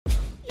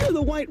You're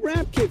the white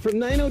rap kid from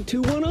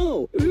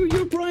 90210.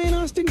 You're Brian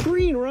Austin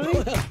Green, right?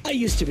 Well, I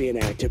used to be an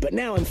actor, but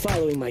now I'm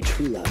following my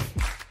true love.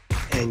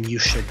 And you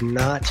should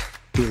not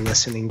be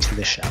listening to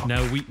the show.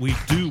 No, we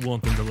do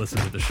want them to listen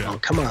to the show. Oh,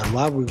 come on.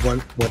 Why would we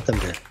want them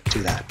to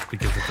do that?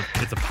 Because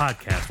it's a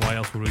podcast. Why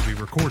else would we be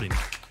recording?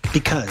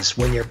 Because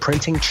when you're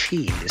printing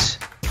cheese,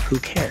 who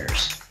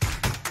cares?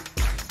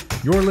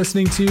 You're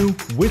listening to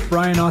With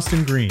Brian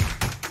Austin Green.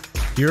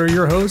 Here are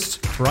your hosts,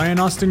 Brian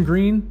Austin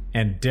Green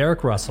and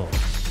Derek Russell.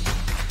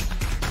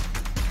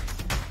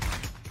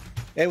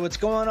 Hey, what's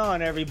going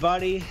on,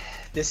 everybody?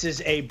 This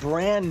is a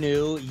brand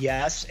new,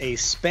 yes, a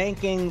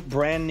spanking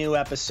brand new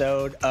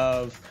episode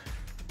of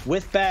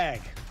With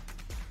Bag.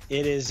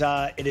 It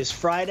is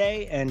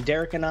Friday, and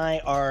Derek and I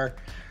are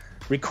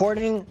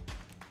recording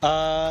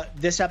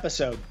this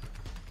episode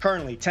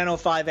currently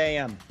 10:05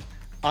 a.m.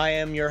 I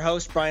am your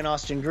host, Brian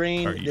Austin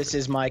Green. This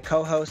is my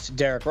co-host,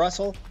 Derek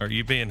Russell. Are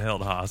you being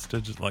held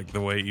hostage? Like the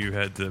way you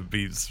had to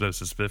be so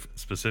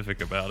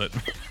specific about it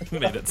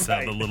made it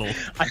sound a little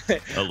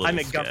I'm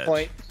at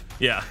gunpoint.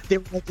 Yeah. They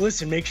were like,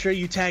 listen, make sure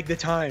you tag the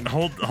time.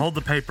 Hold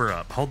the paper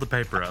up. Hold the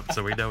paper up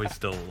so we know he's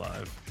still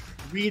alive.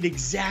 Read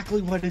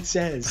exactly what it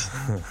says.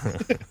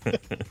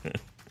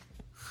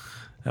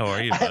 How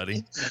are you,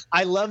 buddy?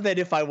 I love that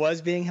if I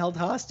was being held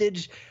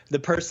hostage, the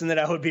person that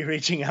I would be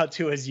reaching out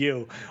to is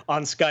you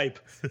on Skype.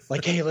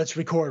 Like, hey, let's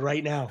record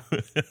right now.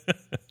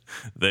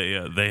 They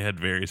had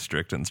very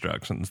strict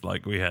instructions.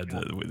 Like we had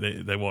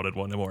to, they wanted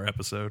one more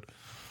episode.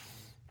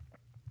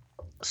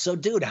 So,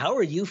 dude, how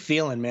are you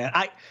feeling, man?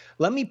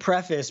 Let me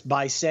preface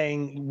by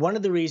saying one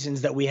of the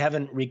reasons that we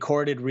haven't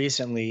recorded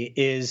recently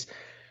is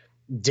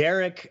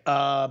Derek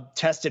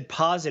tested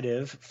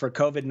positive for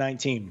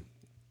COVID-19.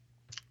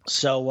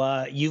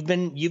 So you've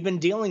been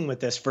dealing with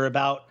this for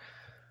about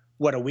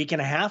a week and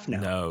a half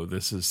now. No,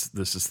 this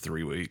is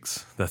 3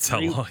 weeks. That's how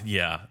long.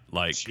 Yeah,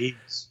 like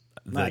jeez,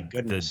 my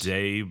goodness.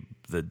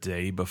 The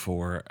day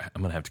before,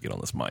 I'm gonna have to get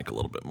on this mic a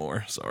little bit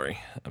more. Sorry,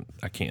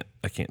 I can't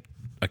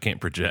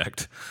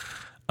project.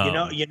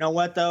 You know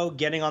what though?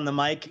 Getting on the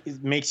mic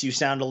makes you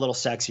sound a little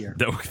sexier.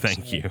 No,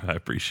 thank you. I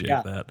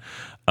appreciate that.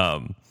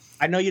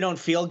 I know you don't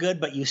feel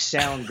good, but you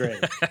sound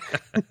great.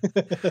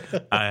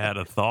 I had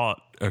a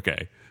thought.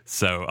 Okay.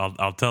 So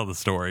I'll tell the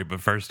story, but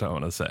first I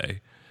want to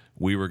say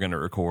we were going to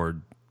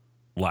record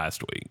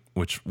last week,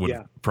 which would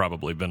have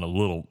probably been a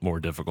little more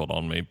difficult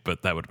on me,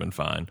 but that would have been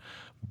fine.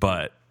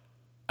 But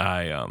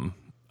I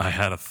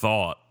had a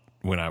thought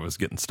when I was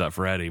getting stuff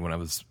ready, when I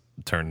was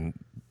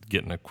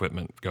getting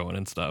equipment going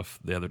and stuff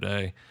the other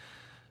day.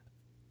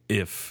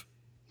 If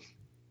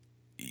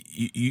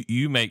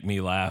you make me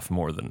laugh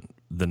more than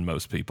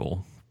most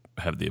people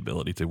have the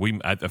ability to.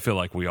 I feel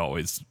like we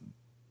always,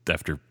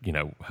 after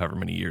however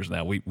many years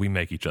now, we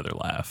make each other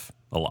laugh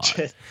a lot,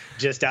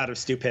 just out of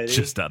stupidity,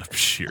 just out of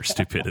sheer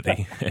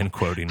stupidity, and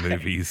quoting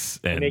movies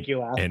and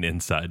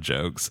inside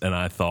jokes. And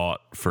I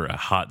thought for a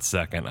hot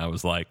second, I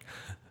was like,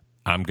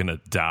 I'm gonna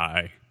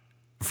die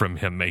from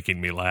him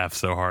making me laugh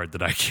so hard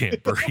that I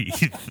can't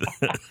breathe.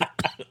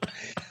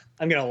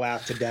 I'm gonna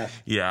laugh to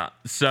death. Yeah,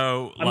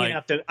 so I'm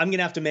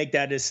gonna have to make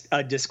that as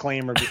a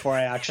disclaimer before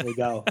I actually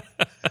go.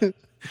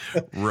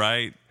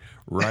 Right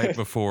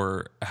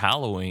before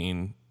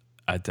Halloween,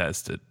 I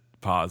tested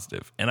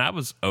positive, and I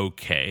was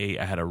okay.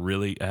 I had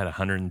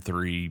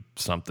 103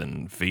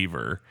 something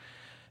fever,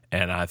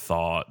 and I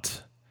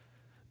thought,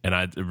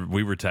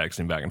 we were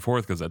texting back and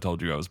forth because I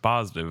told you I was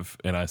positive,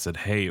 and I said,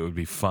 hey, it would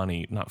be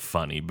not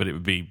funny, but it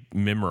would be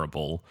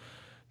memorable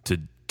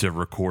to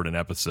record an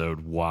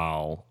episode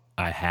while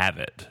I have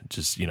it.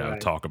 Just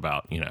talk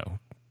about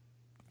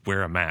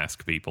wear a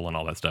mask, people, and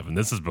all that stuff. And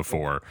this was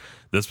before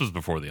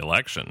the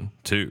election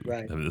too.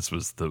 Right. I mean, this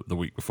was the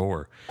week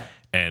before,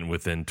 and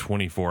within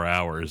 24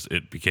 hours,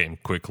 it became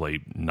quickly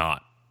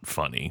not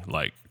funny.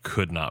 Like,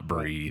 could not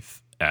breathe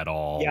at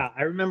all. Yeah,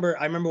 I remember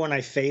when I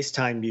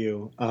FaceTimed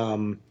you.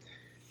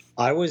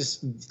 I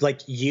was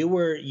like, you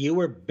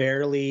were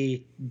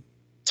barely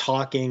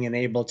talking and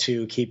able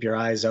to keep your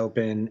eyes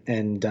open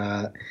and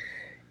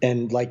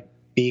like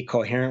be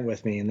coherent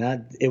with me, and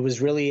that it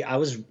was really I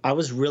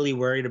was really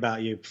worried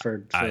about you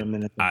for a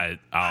minute.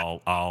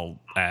 I'll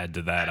add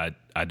to that.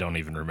 I don't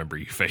even remember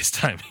you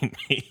FaceTiming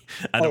me.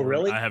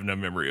 Really? I have no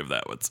memory of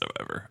that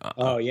whatsoever.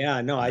 Oh yeah,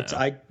 no.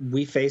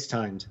 We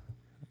FaceTimed.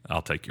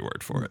 I'll take your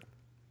word for it.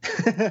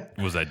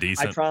 Was I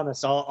decent? I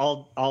promise.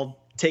 I'll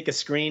take a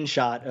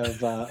screenshot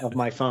of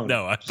my phone.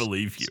 No, I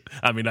believe you.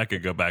 I mean, I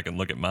could go back and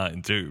look at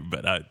mine too,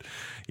 but I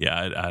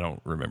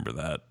don't remember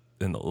that.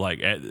 And like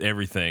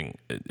everything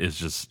is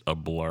just a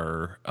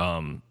blur.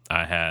 I'm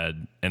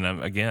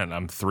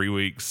 3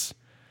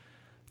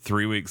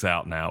 weeks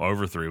out now,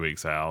 over 3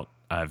 weeks out.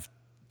 I've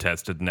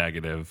tested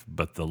negative,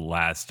 but the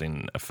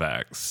lasting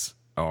effects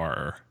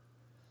are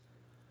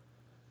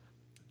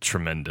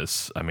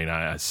tremendous. I mean,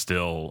 I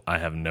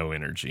have no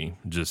energy,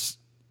 just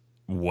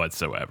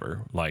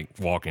whatsoever. Like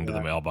walking to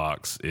the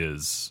mailbox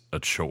is a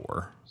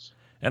chore,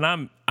 and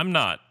I'm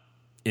not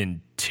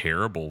in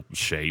terrible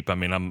shape. I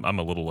mean, I'm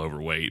a little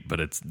overweight, but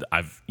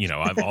I've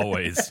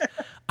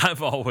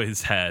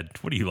always had.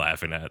 What are you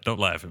laughing at? Don't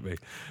laugh at me.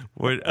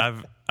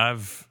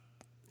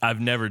 I've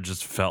never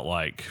just felt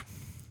like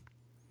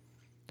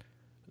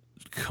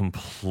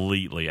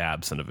completely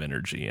absent of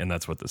energy, and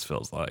that's what this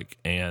feels like.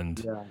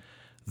 And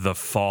the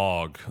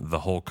fog, the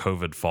whole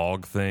COVID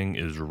fog thing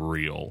is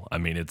real. I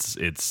mean, it's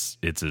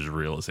as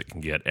real as it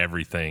can get.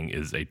 Everything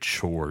is a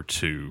chore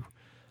to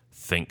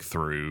think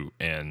through,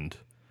 and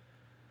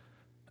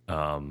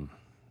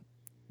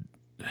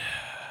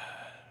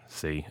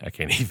see, I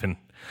can't even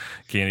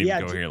go here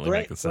and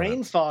make the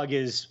brain fog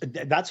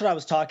that's what I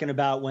was talking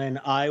about when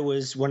I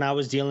was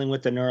dealing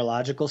with the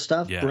neurological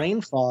stuff. Yeah.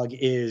 Brain fog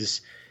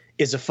is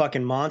a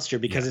fucking monster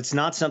because it's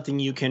not something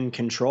you can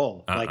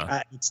control.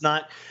 It's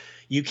not.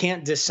 You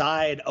can't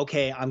decide,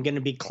 okay, I'm going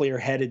to be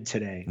clear-headed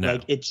today. No.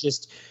 Like, it's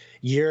just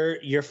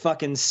you're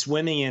fucking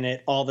swimming in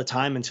it all the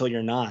time until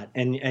you're not,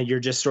 and you're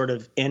just sort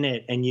of in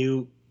it, and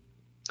you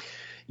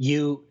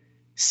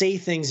say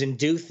things and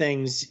do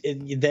things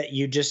that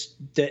you just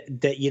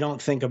that you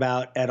don't think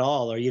about at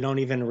all, or you don't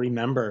even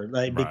remember,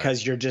 like,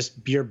 because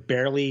you're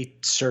barely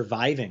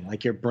surviving.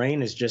 Like, your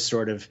brain is just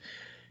sort of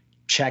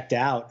checked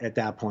out at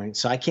that point.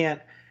 So I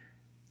can't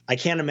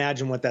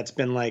imagine what that's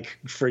been like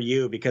for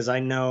you, because I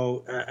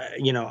know,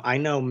 I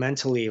know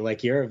mentally,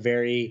 like, you're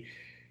an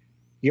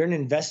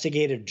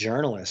investigative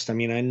journalist. I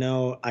mean, I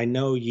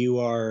know you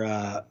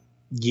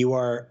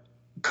are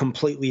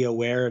completely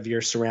aware of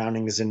your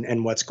surroundings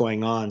and what's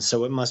going on.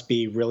 So it must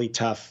be really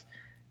tough.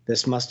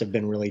 This must have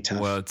been really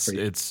tough. Well,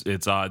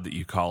 it's odd that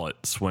you call it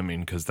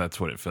swimming, because that's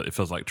what it feels. It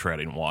feels like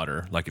treading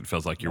water. Like, it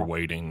feels like you're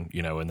wading,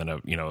 and then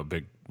a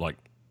big, like,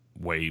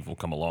 wave will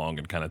come along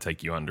and kind of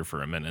take you under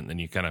for a minute, and then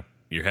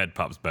your head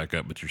pops back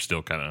up, but you're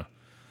still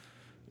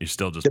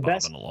just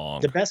bobbing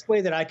along. The best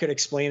way that I could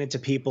explain it to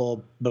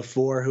people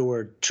before who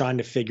were trying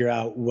to figure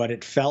out what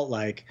it felt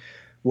like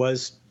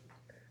was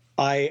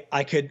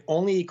I could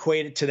only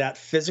equate it to that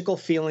physical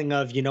feeling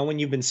of, when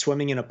you've been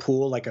swimming in a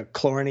pool, like a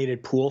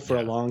chlorinated pool for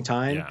a long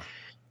time,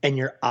 and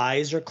your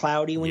eyes are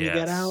cloudy when you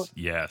get out.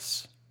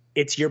 Yes.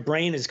 It's your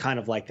brain is kind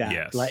of like that.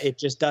 Yes. Like, it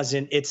just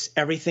doesn't,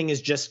 everything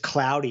is just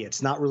cloudy.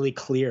 It's not really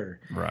clear.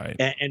 Right.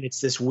 And it's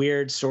this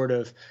weird sort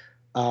of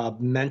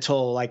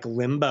mental, like,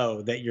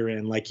 limbo that you're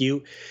in. Like,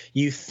 you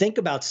think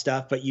about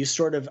stuff, but you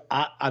sort of,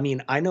 I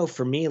mean, I know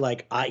for me,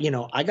 like,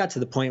 I got to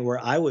the point where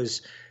I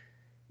was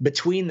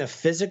between the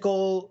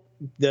physical,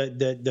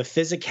 the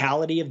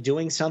physicality of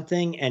doing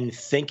something and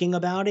thinking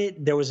about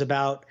it. There was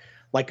about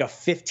like a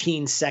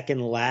 15-second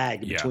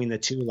lag between the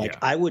two.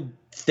 Like, I would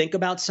think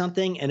about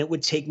something and it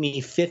would take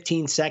me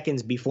 15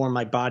 seconds before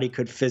my body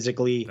could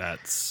physically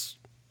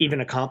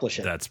even accomplish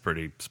it. That's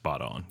pretty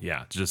spot on.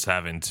 Yeah. Just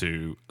having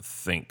to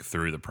think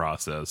through the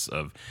process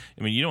of,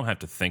 I mean, you don't have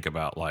to think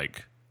about,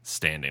 like,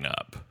 standing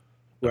up.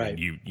 Right. I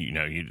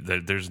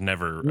mean, there's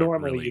never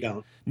normally you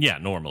don't. Yeah.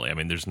 Normally. I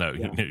mean, there's no,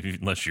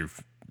 unless you're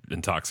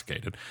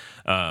intoxicated,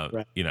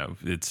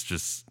 it's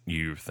just,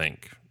 you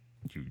think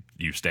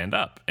you stand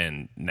up,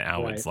 and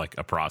now it's like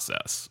a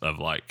process of,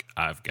 like,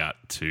 I've got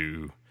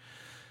to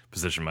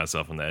position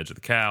myself on the edge of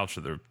the couch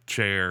or the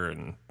chair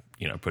and,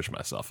 push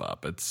myself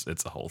up. It's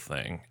a whole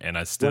thing. And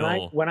I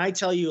still, when I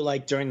tell you,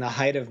 like, during the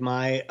height of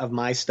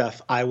my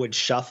stuff, I would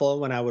shuffle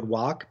when I would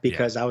walk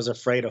because I was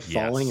afraid of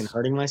falling and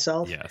hurting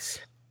myself. Yes.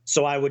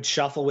 So I would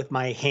shuffle with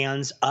my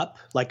hands up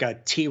like a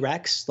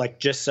T-Rex, like,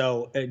 just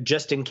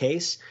in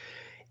case.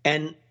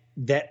 And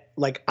that,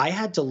 like, I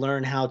had to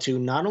learn how to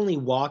not only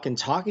walk and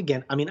talk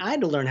again. I mean, I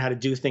had to learn how to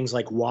do things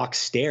like walk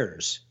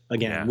stairs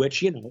again,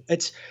 which,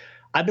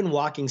 I've been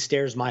walking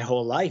stairs my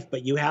whole life,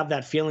 but you have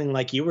that feeling,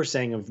 like you were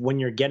saying, of when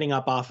you're getting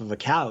up off of a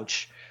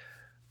couch,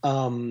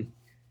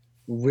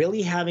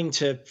 really having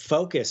to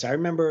focus. I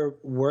remember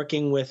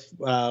working with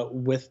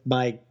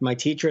my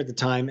teacher at the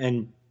time,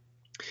 and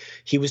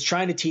he was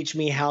trying to teach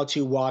me how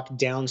to walk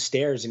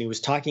downstairs, and he was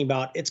talking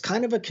about, it's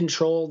kind of a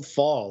controlled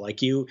fall.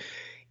 Like, you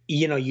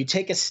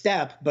take a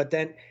step, but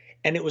then,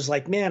 and it was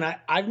like, man,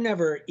 I've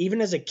never, even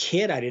as a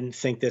kid, I didn't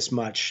think this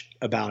much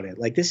about it.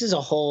 Like, this is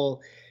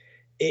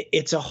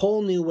it's a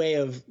whole new way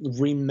of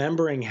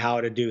remembering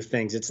how to do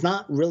things. It's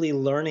not really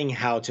learning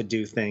how to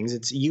do things.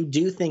 It's, you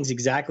do things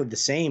exactly the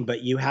same,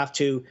 but you have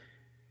to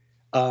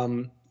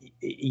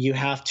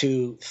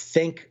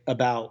think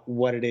about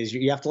what it is.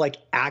 You have to, like,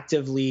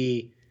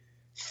 actively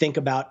think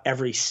about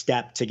every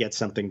step to get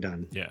something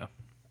done. Yeah.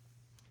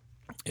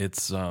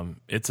 It's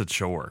a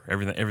chore.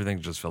 Everything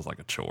just feels like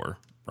a chore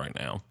right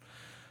now.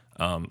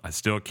 I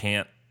still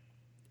can't.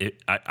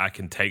 I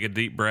can take a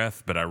deep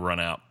breath, but I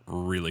run out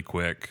really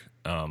quick.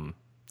 I'm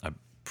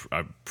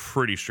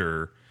pretty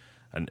sure.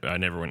 I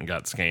never went and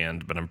got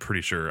scanned, but I'm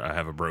pretty sure I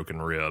have a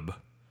broken rib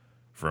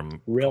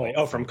from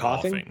from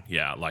coughing.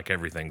 Yeah, like,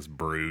 everything's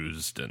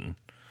bruised and.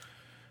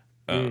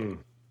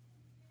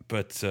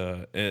 But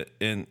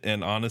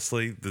and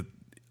honestly,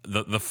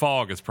 the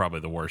fog is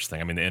probably the worst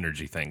thing. I mean, the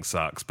energy thing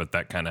sucks, but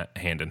that kind of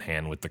hand in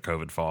hand with the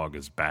COVID fog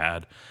is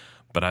bad.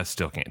 But I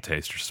still can't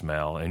taste or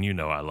smell,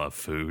 and I love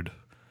food.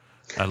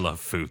 I love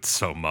food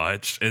so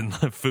much, and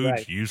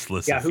food's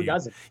useless. Yeah, who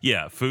doesn't?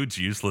 Yeah, food's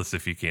useless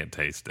if you can't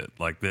taste it.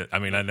 Like that. I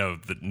mean, I know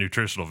the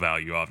nutritional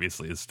value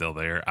obviously is still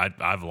there.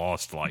 I've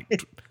lost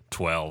like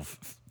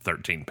 12,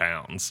 13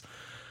 pounds.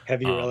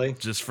 Have you really?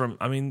 Just from,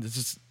 I mean, it's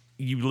just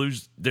you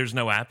lose. There's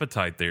no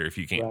appetite there if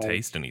you can't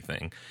taste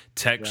anything.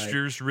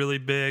 Texture's really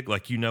big.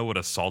 Like, you know what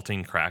a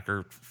saltine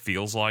cracker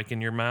feels like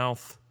in your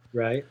mouth,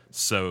 right?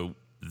 So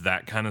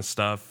that kind of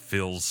stuff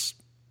feels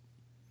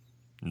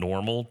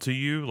normal to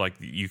you. Like,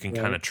 you can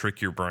kind of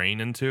trick your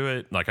brain into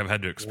it. Like, I've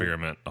had to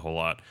experiment a whole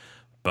lot,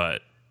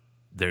 but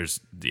there's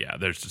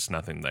just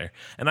nothing there.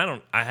 And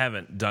I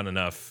haven't done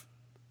enough.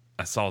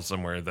 I saw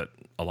somewhere that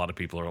a lot of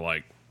people are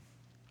like,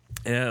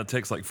 yeah, it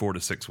takes like 4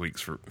 to 6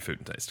 weeks for food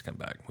and taste to come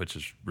back, which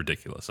is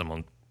ridiculous. I'm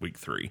on week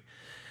 3.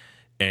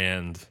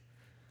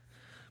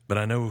 But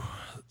I know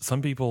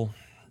some people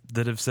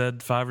that have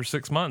said 5 or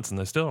 6 months and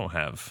they still don't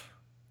have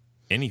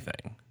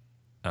anything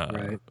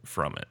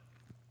from it.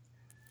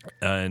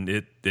 And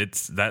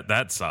it's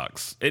that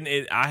sucks. And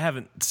I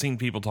haven't seen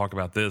people talk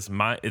about this.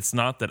 It's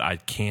not that I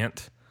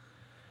can't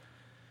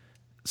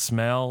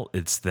smell,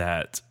 it's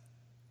that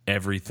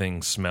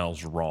everything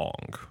smells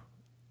wrong.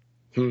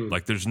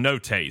 Like, there's no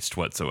taste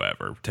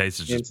whatsoever. Taste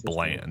is just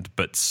bland.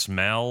 But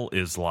smell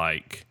is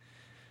like,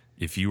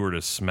 if you were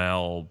to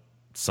smell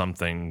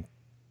something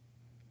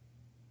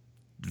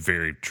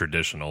very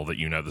traditional that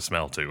you know the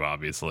smell to,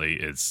 obviously,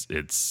 it's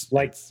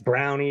like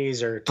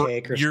brownies or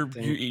cake or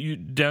something. You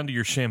down to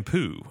your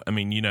shampoo. I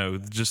mean,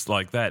 just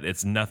like that.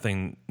 It's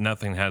nothing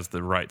has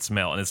the right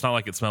smell. And it's not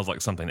like it smells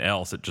like something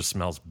else. It just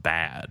smells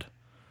bad.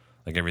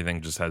 Like,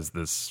 everything just has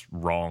this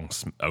wrong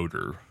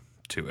odor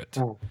to it.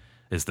 Oh.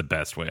 Is the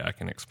best way I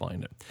can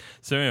explain it.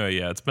 So anyway,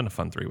 yeah, it's been a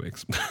fun 3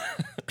 weeks.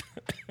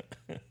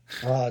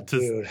 Oh,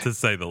 dude. to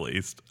say the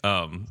least.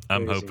 I'm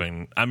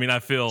hoping. I mean, I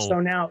feel. So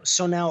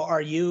now,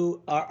 are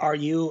you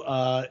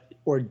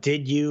or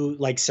did you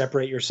like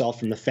separate yourself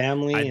from the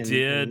family? I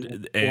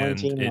did,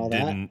 and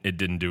it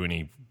didn't do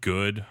any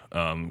good.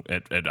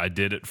 I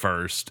did it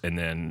first, and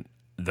then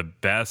the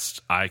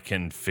best I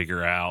can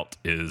figure out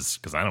is,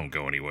 because I don't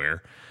go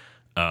anywhere.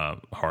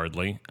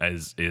 Hardly,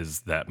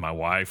 is that my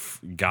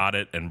wife got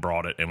it and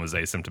brought it and was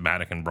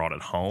asymptomatic and brought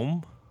it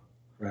home.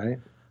 Right.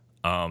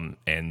 And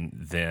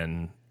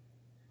then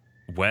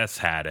Wes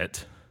had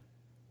it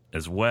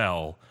as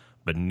well,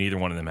 but neither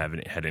one of them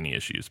had any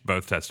issues.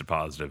 Both tested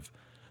positive,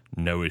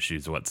 no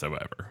issues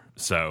whatsoever.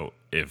 So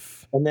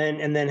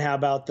and then how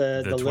about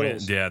the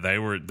twins? Yeah, they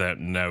were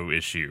no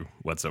issue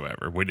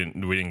whatsoever. We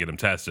didn't get them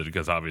tested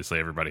because obviously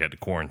everybody had to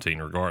quarantine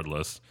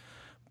regardless.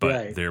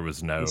 But there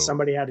was no... And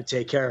somebody had to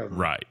take care of them.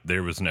 Right.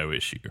 There was no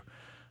issue.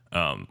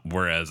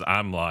 Whereas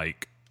I'm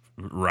like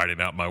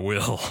writing out my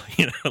will,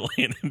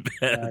 laying in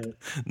bed,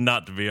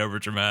 not to be over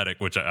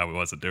dramatic, which I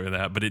wasn't doing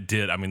that. But it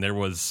did. I mean, there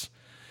was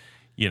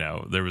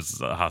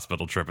a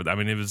hospital trip. I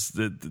mean, it was...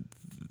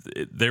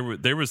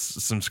 there was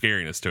some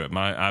scariness to it.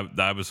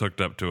 I was hooked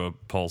up to a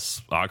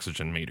pulse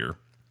oxygen meter.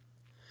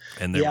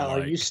 And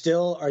are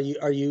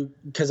you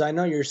because I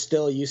know you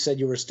said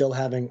you were still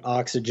having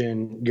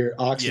oxygen, your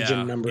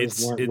oxygen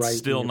numbers weren't right. It's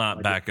still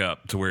not back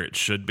up to where it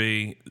should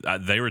be.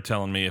 They were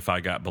telling me if I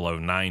got below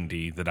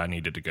 90 that I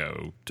needed to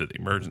go to the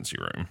emergency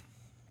room.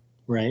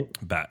 Right.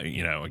 Back,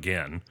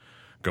 again,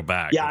 go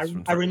back. Yeah,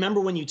 I remember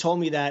when you told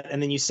me that,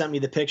 and then you sent me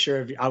the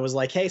picture I was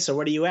like, hey, so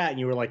what are you at? And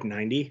you were like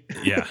 90.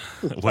 Yeah.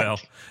 Well,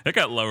 it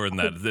got lower than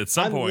that. At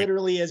some point,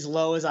 literally as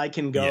low as I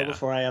can go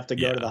before I have to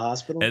go to the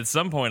hospital. At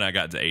some point, I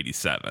got to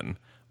 87,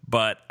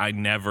 but I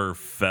never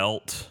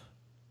felt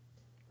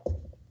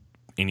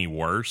any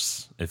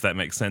worse, if that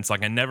makes sense.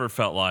 Like, I never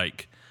felt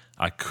like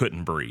I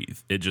couldn't breathe.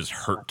 It just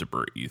hurt to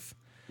breathe.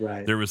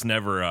 Right. There was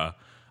never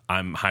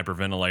I'm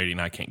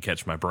hyperventilating, I can't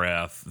catch my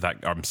breath, that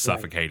I'm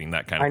suffocating,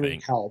 that kind of thing.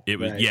 Need help. It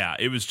was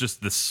it was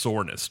just the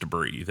soreness to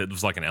breathe. It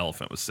was like an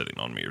elephant was sitting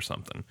on me or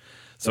something.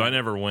 So I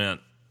never went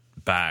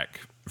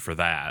back for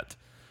that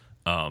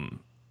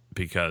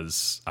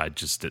because I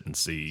just didn't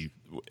see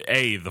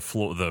the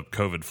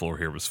COVID floor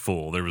here was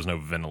full. There was no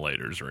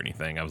ventilators or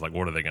anything. I was like,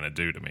 what are they going to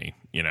do to me?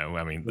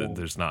 I mean,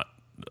 there's not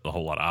a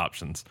whole lot of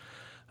options.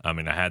 I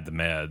mean, I had the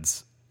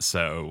meds,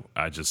 so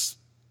I just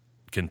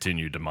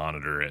continued to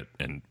monitor it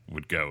and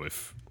would go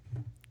if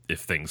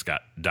things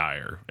got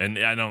dire. And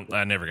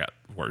I never got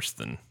worse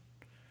than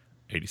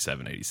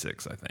 87,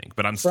 86, I think.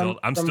 But I'm still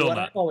what not.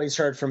 I've always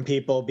heard from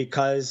people,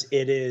 because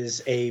it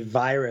is a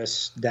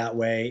virus that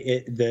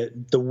way,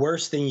 the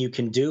worst thing you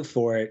can do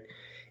for it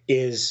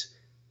is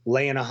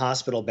lay in a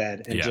hospital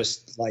bed and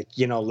just let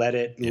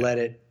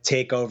it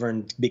take over,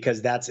 and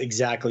because that's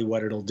exactly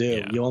what it'll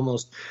do.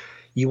 Yeah.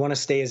 You want to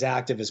stay as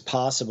active as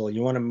possible.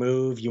 You want to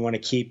move, you want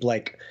to keep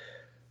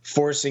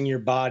forcing your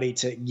body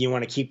you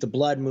want to keep the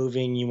blood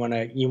moving. You want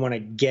to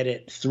get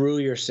it through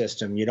your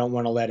system. You don't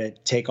want to let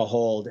it take a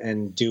hold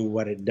and do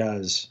what it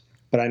does.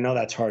 But I know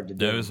that's hard to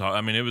do. It was hard.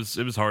 I mean, it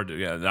was hard to.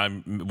 Yeah,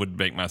 I would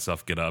make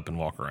myself get up and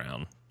walk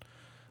around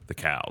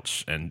the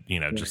couch and,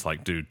 just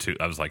like do two.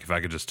 I was like, if I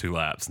could just 2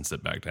 laps and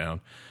sit back down.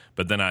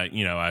 But then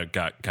I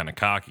got kind of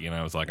cocky and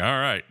I was like, all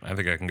right, I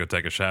think I can go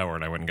take a shower.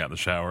 And I went and got in the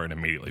shower and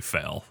immediately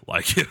fell.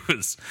 Like it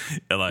was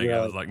like,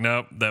 I was like,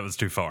 nope, that was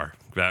too far.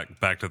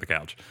 Back to the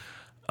couch.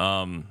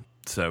 So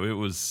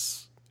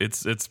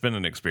it's been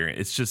an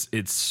experience.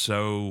 It's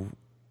so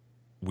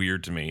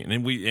weird to me.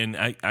 And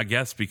I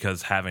guess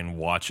because having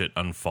watched it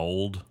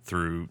unfold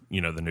through,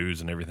 the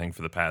news and everything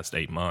for the past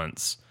 8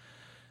 months,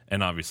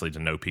 and obviously to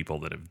know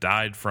people that have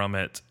died from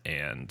it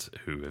and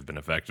who have been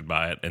affected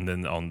by it. And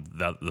then on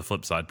the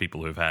flip side, people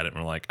who have had it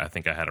and were like, I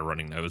think I had a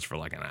running nose for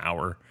like an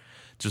hour.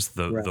 Just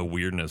the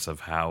weirdness of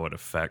how it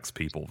affects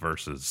people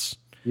versus.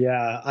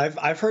 Yeah,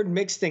 I've heard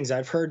mixed things.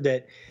 I've heard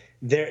that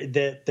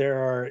there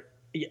are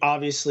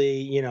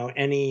obviously,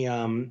 any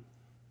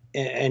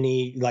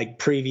like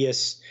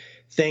previous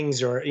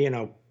things or,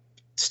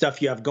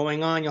 stuff you have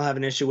going on, you'll have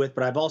an issue with.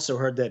 But I've also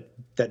heard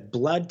that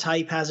blood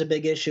type has a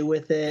big issue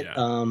with it.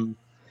 Yeah.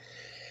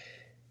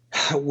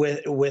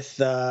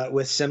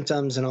 With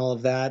symptoms and all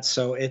of that.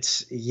 So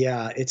it's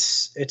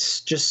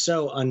just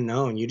so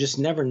unknown. You just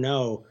never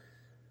know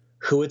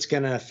who it's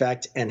going to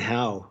affect and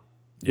how,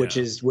 which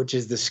is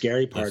the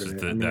scary part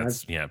of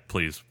it.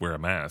 Please wear a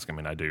mask. I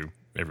mean, I do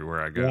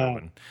everywhere I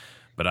go.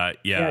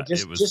 Yeah.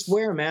 Just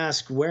wear a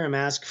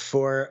mask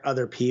for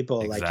other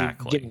people.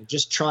 Exactly. Like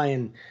just try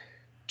and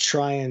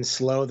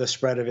slow the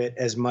spread of it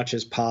as much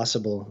as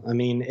possible. I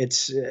mean,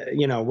 it's,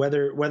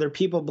 whether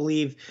people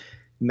believe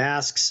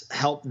masks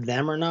help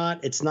them or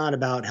not, it's not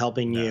about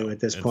helping you at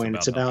this point.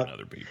 It's about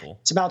other people.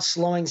 It's about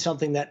slowing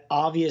something that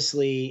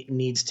obviously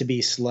needs to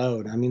be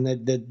slowed. I mean,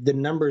 the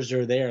numbers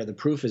are there. The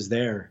proof is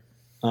there.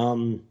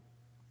 I've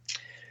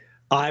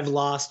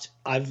lost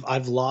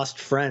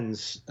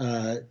friends,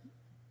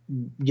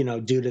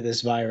 due to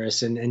this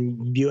virus,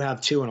 and you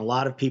have too, and a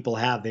lot of people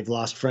have. They've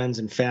lost friends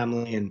and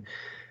family, and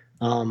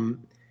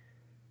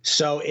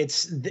so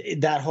it's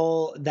that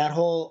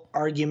whole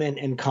argument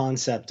and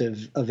concept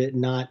of it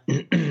not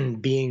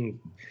being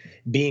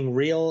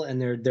real,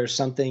 and there's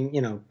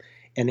something,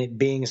 and it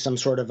being some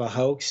sort of a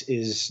hoax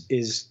is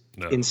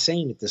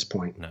insane at this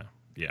point. No,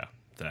 yeah,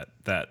 that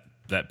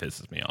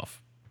pisses me off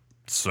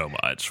so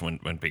much when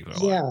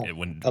people are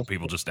when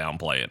people just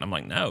downplay it. I'm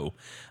like, no,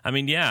 I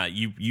mean, yeah,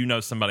 you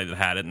know somebody that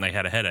had it and they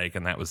had a headache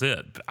and that was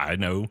it. I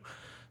know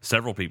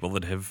several people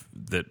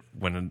that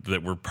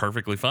were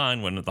perfectly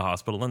fine when at the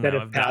hospital and that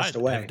now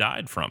have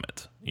died from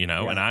it,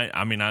 And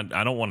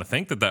I don't want to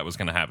think that was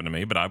going to happen to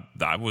me, but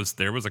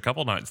there was a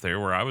couple nights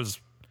there where I was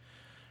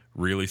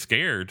really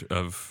scared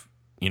of,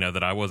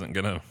 that I wasn't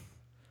going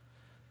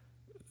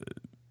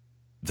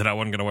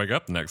to wake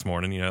up the next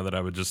morning, that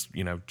I would just,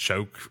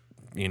 choke,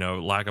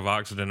 lack of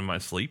oxygen in my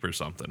sleep or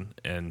something.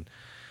 And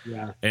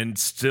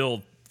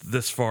still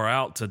this far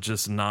out to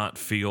just not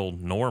feel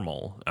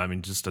normal. I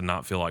mean, just to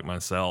not feel like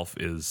myself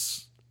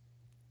is,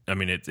 I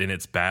mean,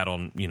 it's bad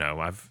on,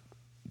 I've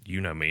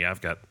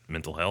got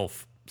mental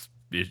health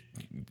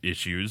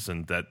issues,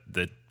 and that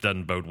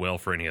doesn't bode well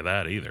for any of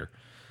that either.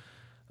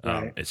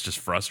 Right. It's just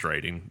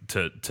frustrating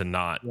to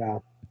not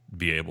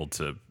be able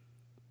to,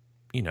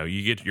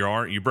 you get your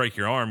arm, you break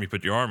your arm, you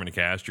put your arm in a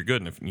cast, you're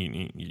good, and if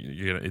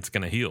it's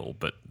going to heal.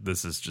 But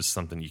this is just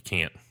something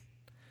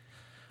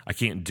I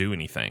can't do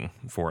anything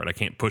for it. I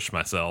can't push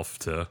myself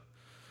to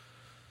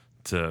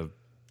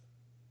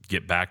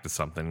get back to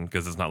something,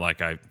 because it's not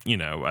like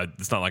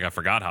it's not like I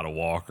forgot how to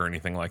walk or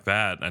anything like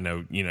that. I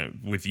know,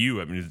 with you,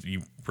 I mean,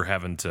 you were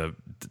having to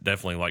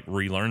definitely like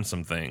relearn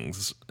some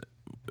things,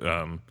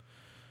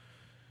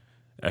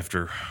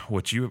 after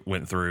what you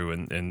went through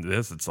and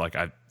this, it's like,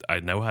 I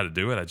know how to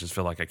do it. I just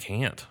feel like I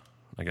can't.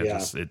 Like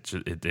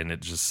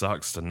it just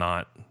sucks to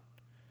not,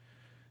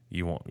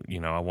 I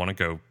want to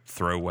go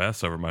throw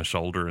Wes over my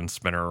shoulder and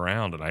spin her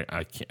around, and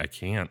I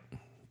can't.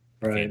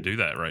 Right. I can't do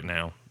that right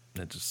now.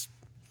 It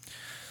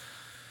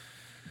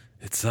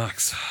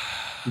sucks.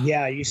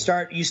 Yeah, you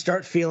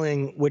start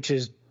feeling, which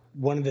is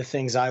one of the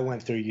things I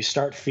went through. You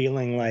start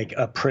feeling like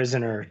a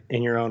prisoner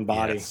in your own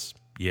body.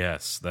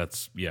 Yes,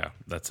 that's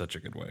such a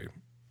good way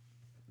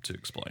to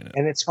explain it.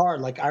 And it's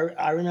hard. Like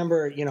I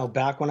remember,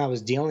 back when I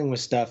was dealing with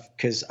stuff,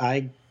 because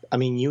I'm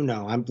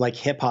like,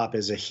 hip hop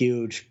is a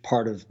huge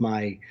part of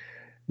my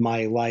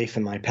life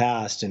and my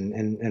past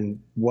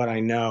and what I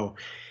know.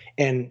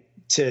 And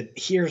to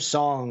hear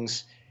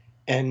songs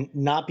and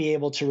not be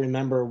able to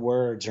remember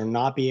words or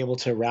not be able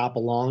to rap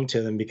along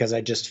to them because I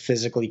just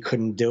physically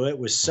couldn't do it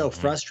was so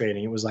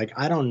frustrating. It was like,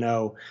 I don't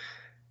know.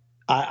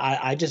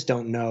 I just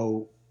don't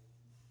know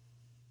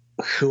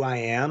who I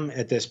am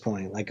at this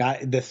point. Like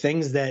the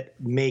things that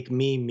make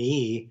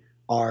me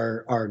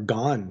are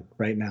gone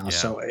right now.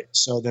 Yeah.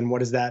 So then what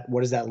does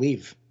that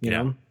leave? You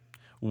know?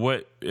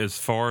 What, as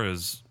far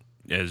as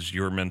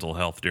your mental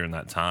health during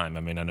that time,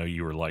 I mean, I know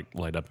you were like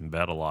laid up in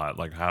bed a lot.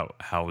 Like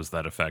how is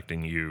that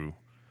affecting you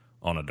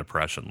on a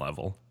depression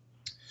level?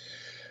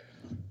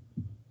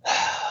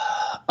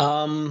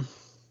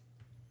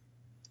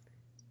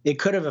 It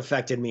could have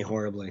affected me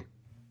horribly.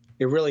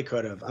 It really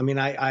could have. I mean,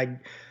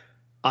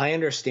 I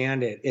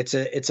understand it.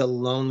 It's a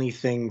lonely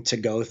thing to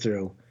go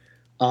through.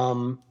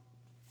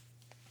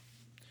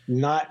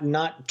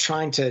 Not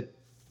trying to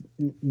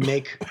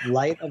make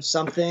light of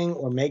something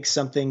or make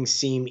something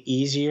seem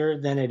easier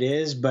than it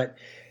is, but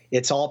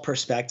it's all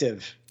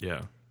perspective.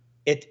 Yeah.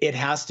 It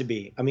has to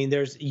be. I mean,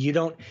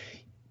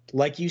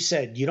 like you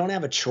said, you don't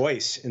have a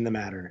choice in the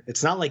matter.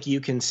 It's not like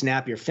you can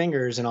snap your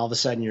fingers and all of a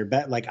sudden you're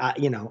like,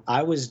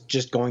 I was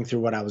just going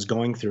through what I was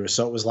going through.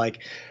 So it was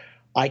like,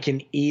 I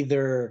can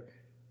either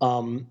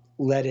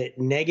let it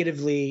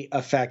negatively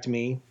affect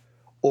me,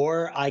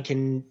 or I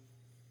can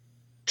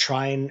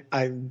try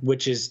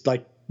which is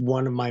like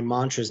one of my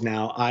mantras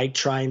now. I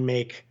try and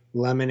make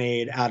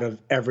lemonade out of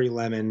every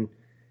lemon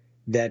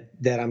that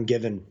I'm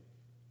given.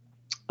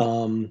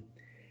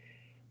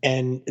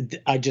 And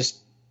I just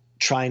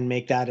try and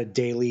make that a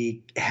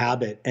daily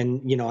habit.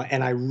 And,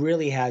 and I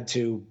really had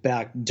to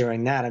back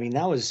during that. I mean,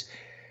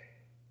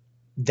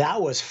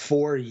 that was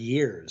 4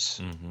 years.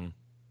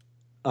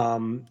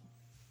 Mm-hmm.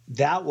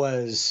 That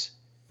was,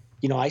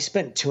 I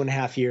spent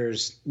 2.5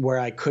 years where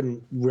I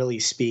couldn't really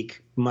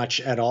speak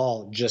much at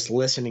all, just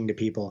listening to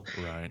people.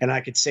 Right. And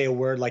I could say a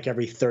word like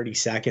every 30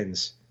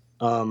 seconds.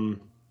 So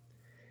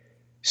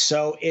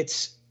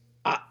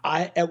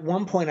I at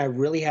one point I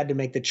really had to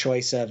make the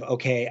choice of,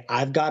 okay,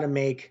 I've got to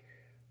make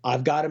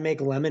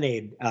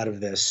lemonade out of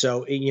this.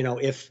 So,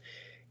 if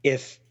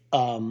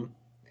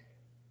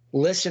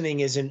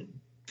listening isn't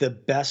the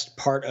best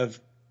part of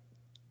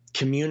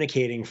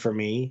communicating for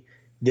me,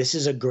 this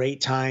is a great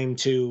time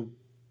to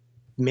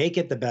make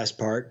it the best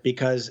part,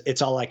 because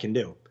it's all I can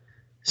do.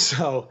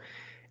 So,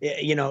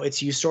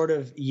 it's you just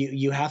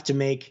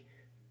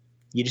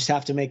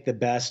have to make the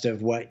best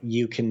of what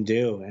you can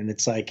do. And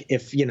it's like,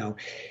 if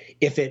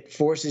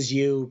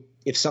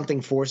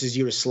something forces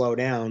you to slow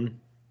down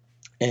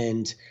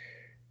and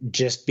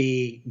just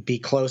be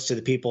close to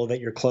the people that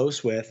you're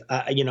close with,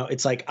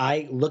 it's like,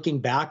 looking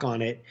back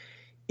on it,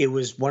 it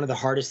was one of the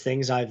hardest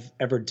things I've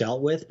ever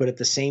dealt with. But at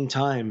the same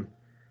time,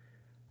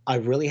 I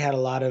really had a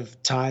lot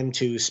of time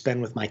to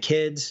spend with my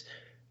kids.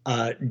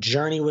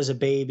 Journey was a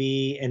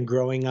baby and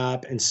growing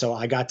up. And so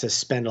I got to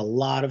spend a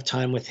lot of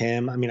time with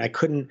him. I mean, I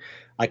couldn't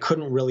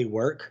really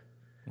work,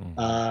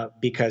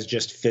 because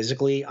just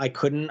physically I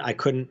couldn't,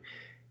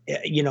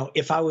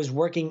 if I was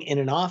working in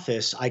an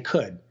office, I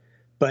could,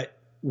 but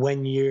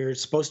when you're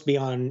supposed to be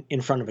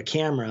in front of a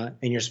camera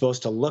and you're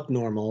supposed to look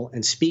normal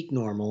and speak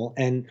normal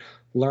and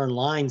learn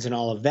lines and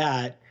all of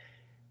that,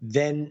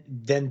 then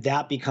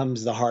that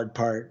becomes the hard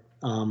part,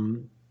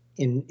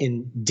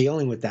 in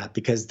dealing with that,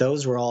 because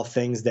those were all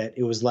things that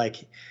it was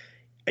like,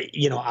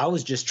 I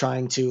was just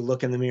trying to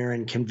look in the mirror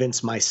and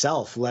convince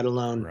myself, let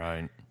alone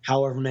right.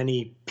 however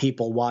many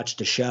people watched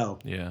a show.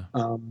 Yeah.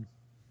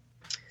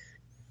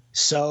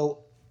 So,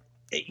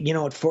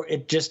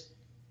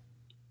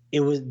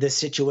 the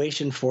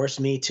situation forced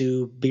me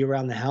to be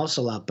around the house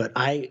a lot, but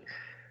I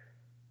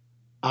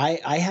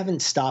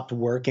haven't stopped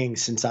working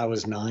since I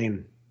was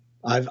 9.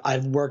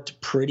 I've worked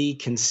pretty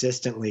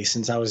consistently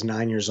since I was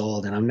 9 years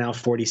old, and I'm now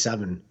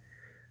 47.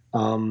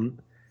 As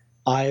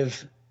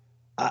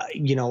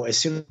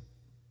soon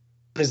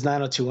as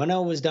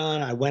 90210 was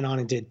done, I went on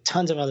and did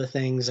tons of other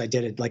things. I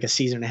did like a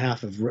season and a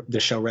half of the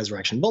show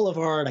Resurrection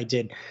Boulevard. I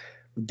did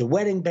The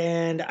Wedding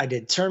Band. I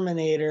did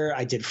Terminator.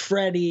 I did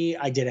Freddy.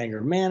 I did Anger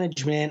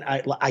Management.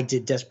 I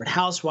did Desperate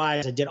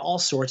Housewives. I did all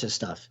sorts of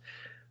stuff.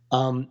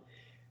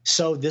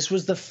 So this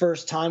was the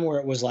first time where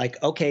it was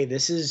like, okay,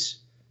 this is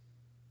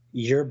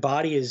your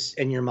body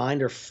and your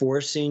mind are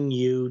forcing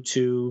you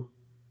to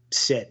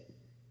sit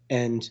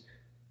and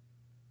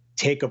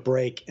take a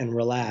break and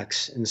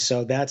relax. And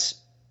so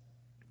that's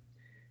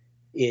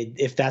it.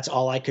 If that's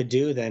all I could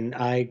do, then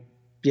I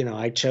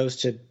chose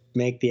to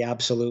make the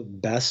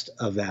absolute best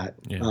of that.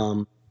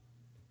 Yeah.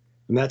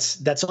 And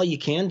that's all you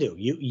can do.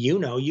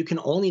 You can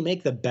only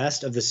make the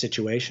best of the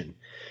situation.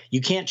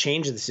 You can't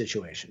change the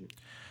situation.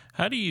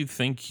 How do you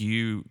think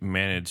you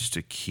managed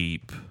to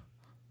keep?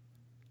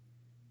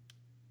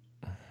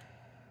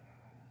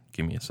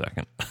 Give me a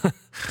second.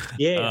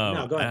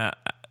 No, go ahead.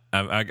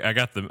 I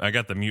got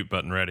the mute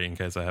button ready in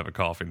case I have a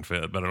coughing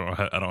fit, but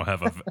I don't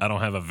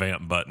have a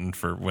vamp button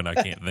for when I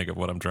can't think of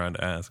what I'm trying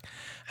to ask.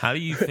 How do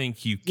you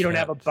think you? You don't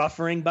have a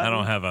buffering button? I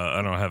don't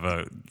have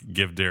a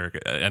give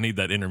Derek. I need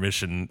that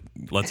intermission.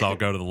 Let's all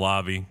go to the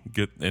lobby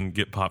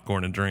get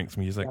popcorn and drinks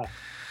music. Yeah.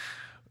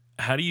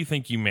 How do you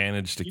think you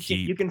managed to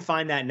keep? You can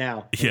find that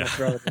now. Yeah.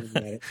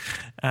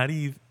 How do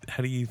you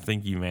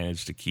think you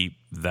managed to keep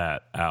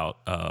that out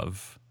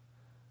of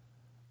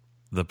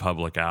the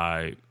public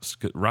eye?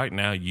 Right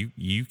now,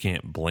 you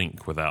can't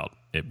blink without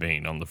it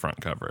being on the front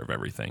cover of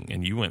everything,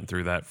 and you went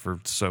through that for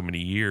so many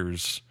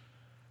years,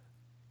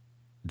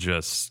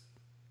 just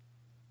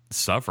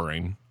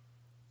suffering,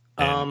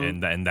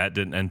 and that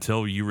didn't,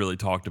 until you really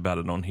talked about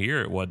it on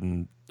here. It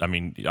wasn't. I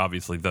mean,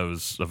 obviously,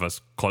 those of us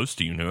close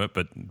to you knew it,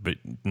 but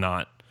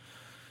not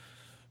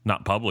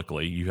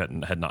publicly. You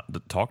had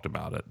not talked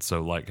about it.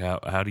 So, like,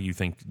 how do you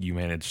think you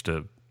managed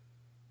to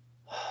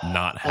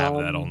not have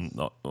that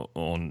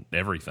on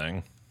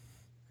everything?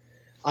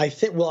 I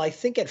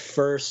think at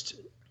first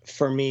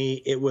for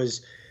me it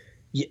was,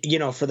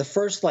 for the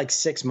first like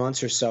 6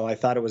 months or so, I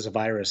thought it was a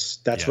virus.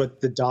 That's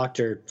what the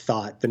doctor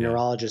thought, the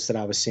neurologist that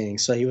I was seeing.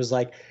 So he was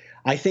like,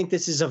 I think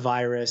this is a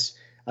virus.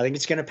 I think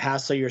it's going to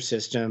pass through your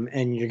system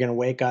and you're going to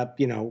wake up,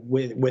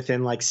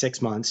 within like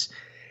 6 months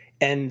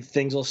and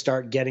things will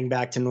start getting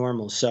back to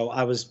normal. So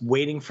I was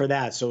waiting for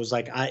that. So it was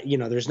like,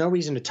 there's no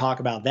reason to talk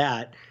about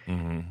that.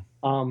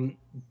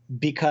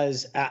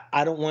 Because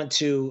I don't want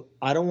to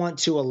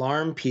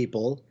alarm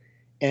people,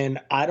 and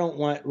I don't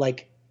want,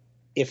 like,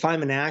 if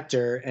I'm an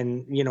actor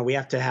and, we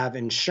have to have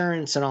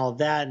insurance and all of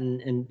that.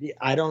 And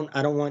I don't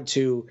want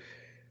to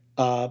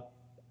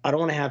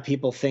have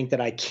people think that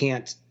I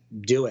can't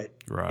do it.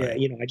 Right.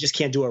 I just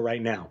can't do it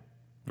right now.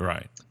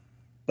 Right.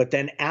 But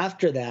then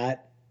after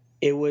that,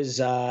 it was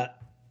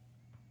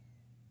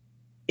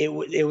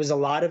it was a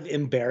lot of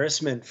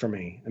embarrassment for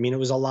me. I mean, it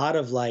was a lot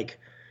of like,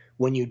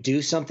 when you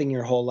do something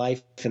your whole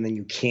life and then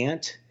you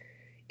can't,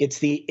 it's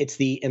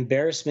the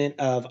embarrassment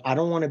of, I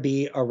don't want to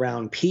be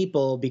around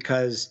people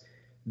because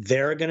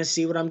they're going to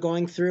see what I'm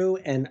going through.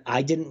 And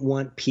I didn't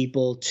want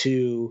people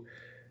to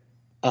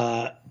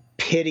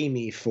pity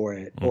me for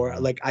it. Or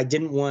like, I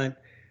didn't want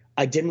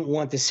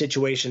the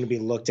situation to be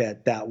looked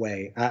at that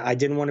way. I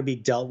didn't want to be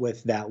dealt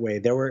with that way.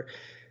 There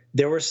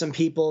were some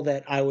people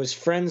that I was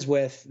friends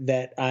with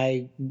that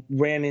I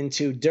ran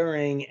into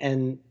during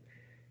and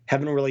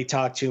haven't really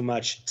talked too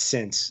much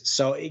since.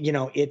 So,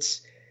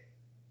 it's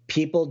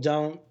people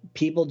don't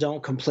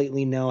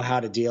completely know how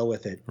to deal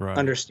with it, right.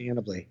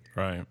 Understandably.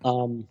 Right.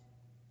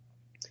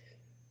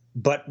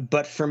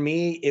 But for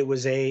me, it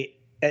was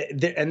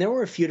and there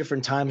were a few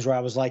different times where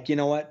I was like, you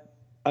know what,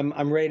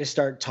 I'm ready to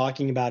start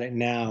talking about it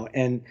now.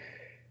 And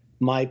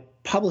my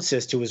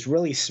publicist, who was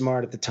really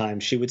smart at the time,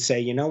 she would say,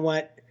 you know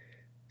what,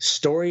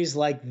 stories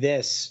like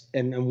this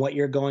and what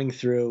you're going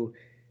through,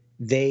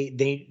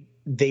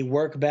 they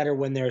work better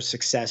when they're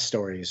success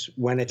stories,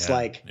 when it's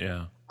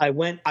I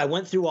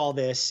went through all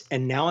this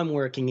and now I'm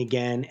working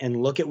again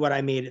and look at what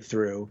I made it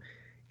through,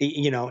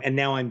 and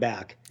now I'm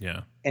back.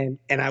 Yeah. And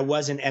I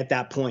wasn't at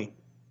that point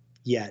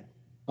yet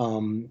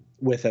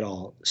with it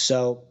all.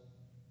 So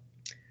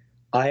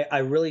I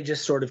really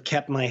just sort of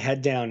kept my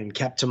head down and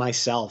kept to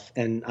myself,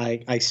 and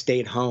I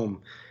stayed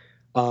home.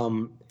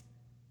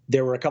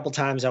 There were a couple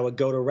times I would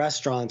go to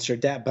restaurants or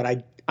that, but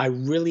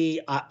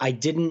I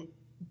didn't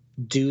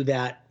do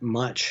that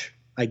much.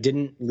 I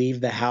didn't leave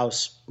the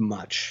house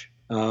much.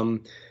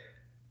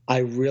 I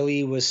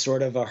really was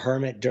sort of a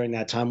hermit during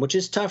that time, which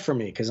is tough for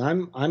me because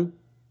I'm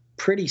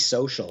pretty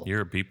social.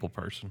 You're a people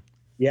person.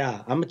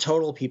 Yeah, I'm a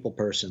total people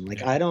person.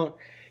 Like, I don't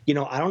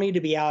need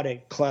to be out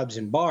at clubs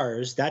and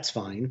bars. That's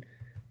fine.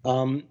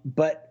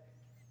 But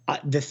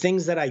the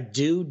things that I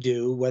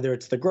do, whether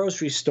it's the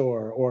grocery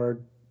store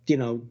or,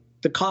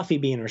 the Coffee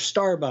Bean or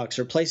Starbucks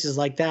or places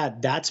like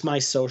that, that's my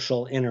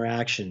social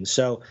interaction.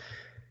 So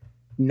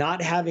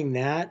not having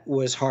that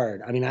was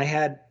hard. I mean,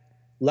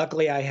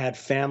 luckily I had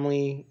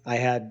family. I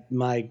had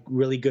my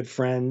really good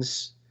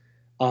friends.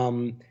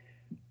 I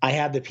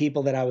had the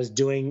people that I was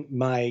doing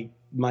my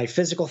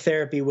physical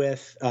therapy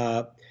with.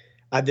 I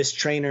had this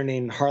trainer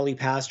named Harley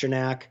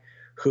Pasternak,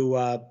 who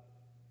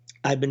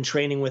I've been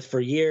training with for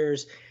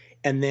years.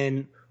 And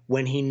then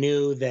when he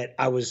knew that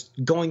I was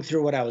going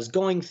through what I was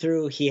going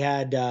through, he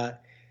had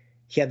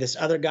this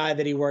other guy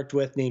that he worked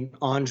with named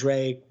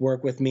Andre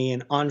work with me,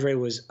 and Andre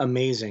was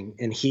amazing.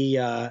 And he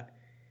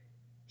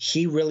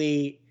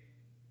really,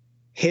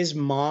 his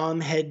mom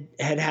had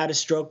a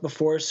stroke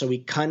before, so he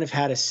kind of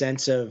had a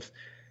sense of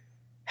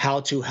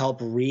how to help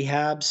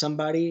rehab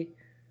somebody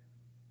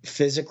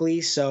physically.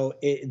 So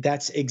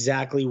that's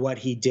exactly what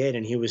he did,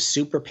 and he was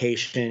super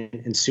patient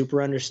and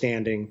super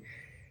understanding.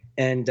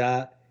 And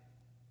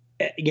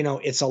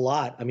it's a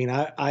lot. I mean,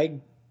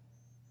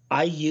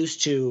 I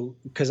used to,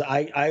 because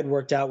I had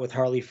worked out with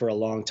Harley for a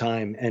long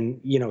time, and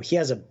he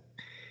has a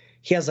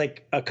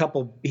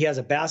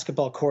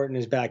basketball court in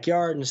his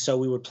backyard, and so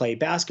we would play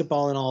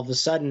basketball, and all of a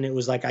sudden it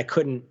was like I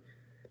couldn't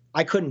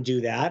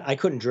do that. I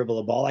couldn't dribble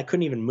a ball. I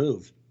couldn't even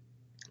move.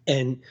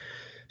 And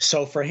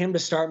so for him to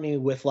start me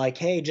with like,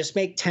 hey, just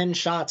make 10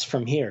 shots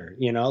from here,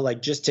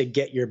 like just to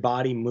get your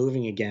body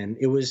moving again.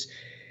 It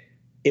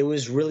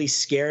was really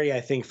scary, I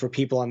think, for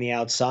people on the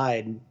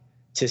outside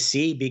to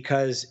see,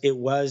 because it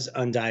was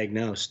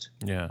undiagnosed.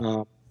 Yeah.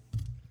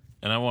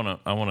 And I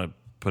want to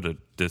put a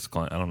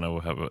disclaimer. I don't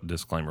know how a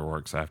disclaimer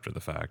works after the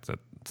fact. That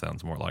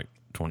sounds more like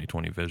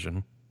 2020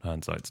 vision.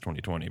 Hindsight's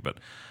 2020. But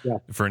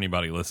for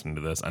anybody listening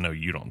to this, I know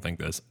you don't think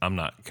this. I'm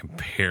not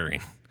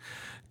comparing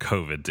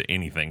COVID to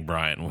anything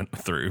Brian went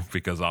through,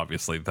 because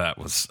obviously that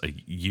was a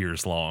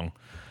years-long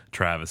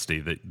travesty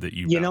that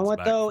you know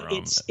what, though,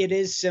 from. it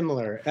is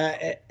similar.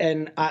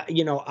 And I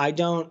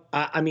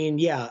mean,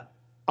 yeah,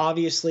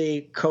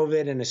 obviously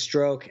COVID and a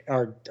stroke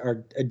are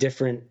a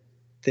different,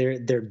 they're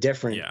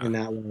different in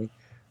that way,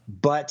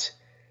 but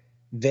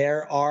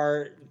there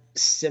are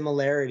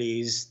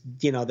similarities,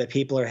 that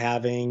people are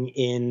having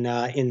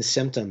in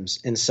symptoms.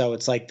 And so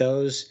it's like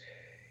those,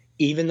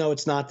 even though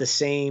it's not the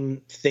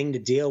same thing to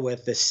deal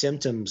with, the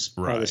symptoms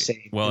are the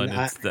same. Well, and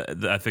I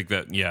think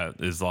that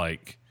is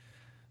like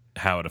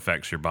how it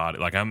affects your body.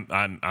 Like I'm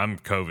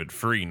COVID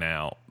free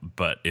now,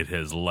 but it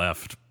has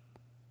left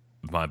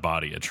my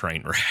body a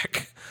train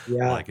wreck.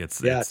 Yeah, like it's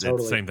totally. It's the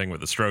same thing with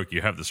the stroke.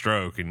 You have the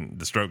stroke and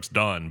the stroke's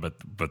done, but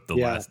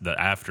the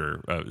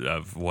after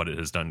of what it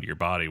has done to your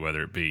body,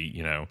 whether it be,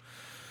 you know,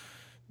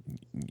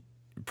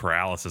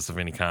 paralysis of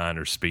any kind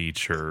or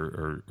speech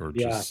or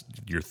just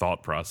your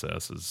thought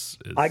process is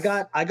I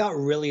got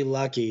really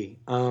lucky.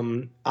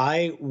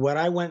 What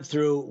I went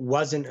through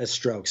wasn't a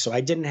stroke, so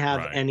I didn't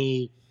have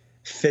any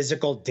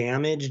physical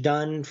damage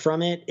done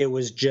from it. It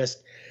was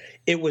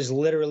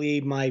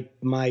literally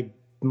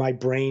my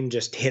brain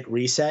just hit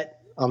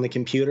reset on the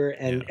computer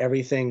and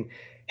everything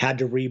had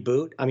to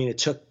reboot. I mean, it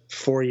took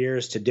 4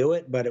 years to do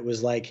it, but it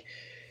was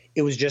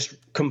just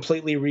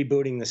completely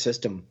rebooting the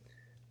system.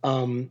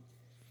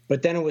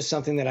 But then it was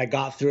something that I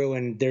got through,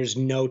 and there's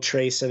no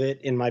trace of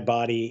it in my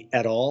body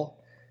at all,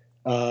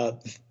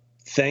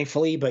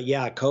 thankfully. But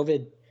yeah,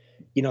 COVID,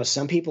 you know,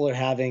 some people are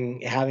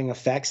having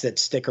effects that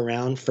stick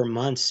around for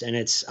months, and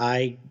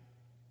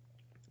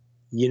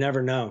you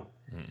never know.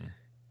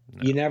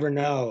 No. You never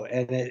know.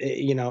 And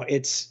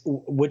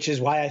which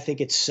is why I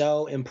think it's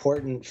so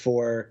important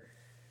for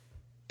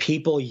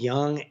people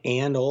young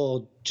and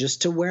old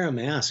just to wear a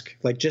mask,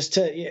 like just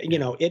to, you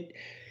know,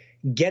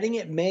 getting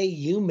it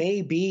you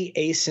may be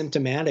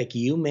asymptomatic.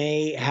 You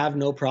may have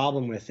no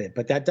problem with it,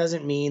 but that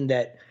doesn't mean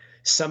that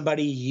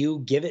somebody you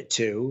give it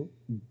to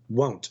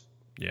won't.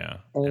 Yeah.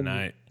 And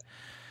I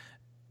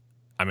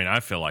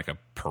feel like a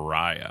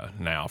pariah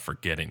now for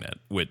getting it,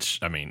 which,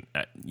 I mean,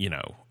 you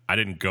know, I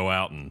didn't go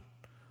out and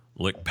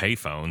lick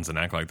payphones and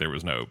act like there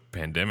was no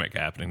pandemic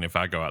happening. If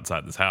I go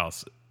outside this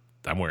house,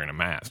 I'm wearing a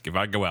mask. If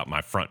I go out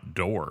my front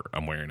door,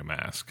 I'm wearing a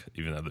mask,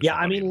 even though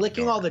I mean,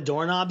 licking all the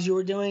doorknobs you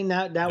were doing,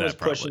 that was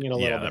pushing it a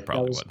little bit. Yeah, that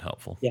probably wasn't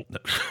helpful. Yeah.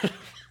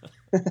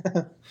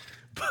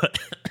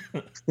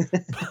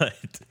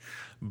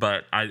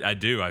 but I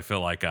do. I feel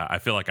like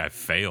I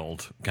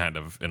failed kind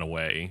of in a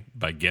way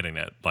by getting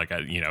it. Like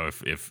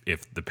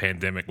if the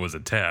pandemic was a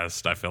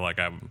test, I feel like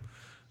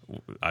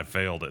I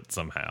failed it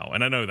somehow.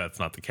 And I know that's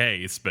not the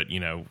case, but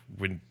you know,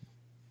 when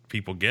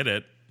people get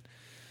it,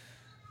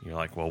 you're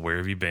like, well, where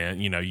have you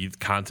been? You know, you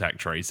contact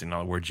tracing,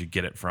 where'd you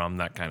get it from,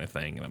 that kind of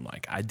thing. And I'm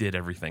like, I did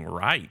everything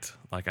right.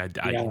 Like I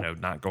you know,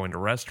 not going to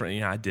restaurant,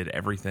 you know, I did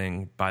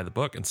everything by the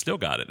book and still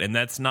got it. And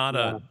that's not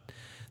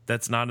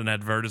an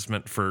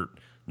advertisement for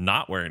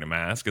not wearing a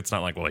mask. It's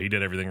not like, well, he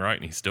did everything right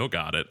and he still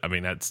got it. I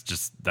mean,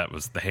 that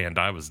was the hand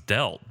I was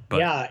dealt. But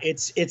yeah,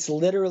 it's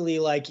literally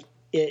like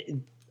it.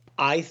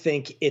 I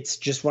think it's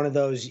just one of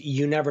those,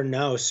 you never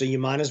know, so you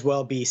might as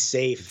well be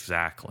safe.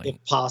 Exactly.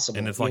 If possible.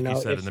 And it's like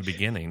you said in the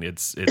beginning,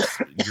 it's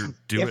you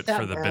do it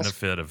for the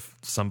benefit of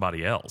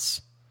somebody else.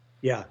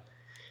 Yeah.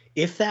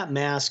 If that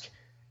mask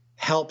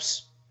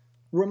helps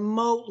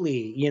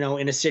remotely, you know,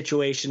 in a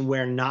situation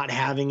where not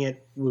having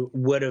it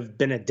would have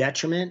been a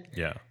detriment,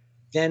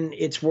 then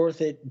it's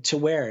worth it to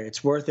wear.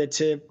 It's worth it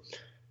to,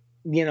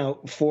 you know,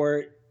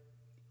 for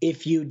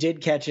if you did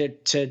catch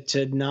it,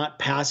 to not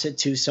pass it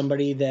to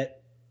somebody that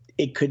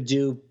it could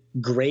do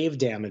grave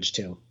damage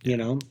to, you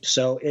know?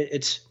 So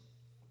it's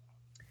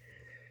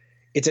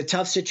a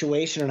tough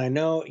situation. And I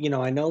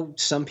know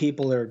some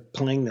people are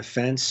playing the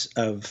fence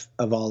of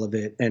all of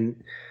it.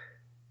 And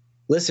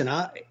listen,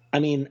 I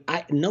mean,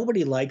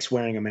 nobody likes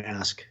wearing a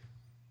mask.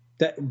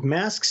 That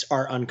masks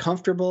are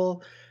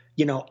uncomfortable.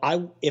 You know,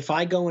 if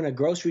I go in a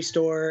grocery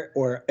store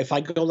or if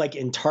I go like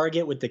in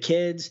Target with the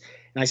kids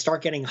and I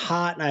start getting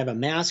hot and I have a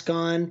mask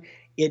on,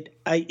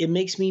 it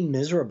makes me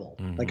miserable.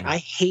 Mm-hmm. Like I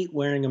hate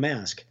wearing a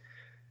mask.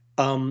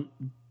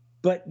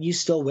 But you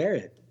still wear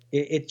it.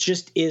 It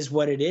just is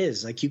what it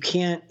is. Like you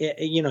can't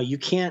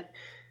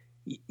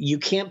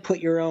put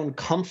your own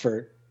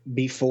comfort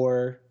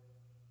before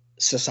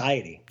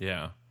society.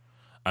 Yeah.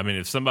 I mean,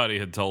 if somebody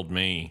had told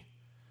me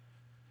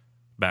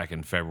back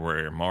in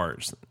February or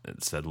March,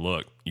 it said,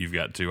 look, you've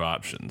got two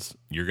options.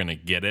 You're going to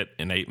get it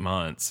in 8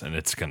 months and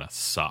it's going to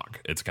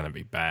suck. It's going to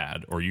be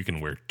bad. Or you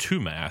can wear 2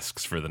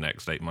 masks for the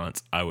next 8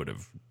 months. I would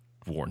have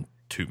worn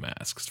 2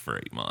 masks for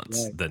 8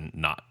 months than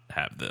not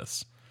have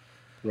this.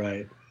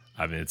 Right.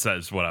 I mean,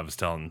 it's what I was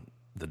telling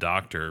the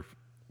doctor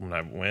when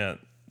I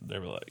went. They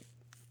were like,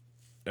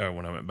 or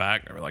when I went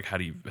back, they were like, how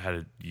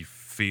did you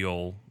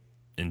feel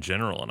in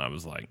general? And I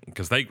was like,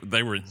 because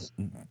they were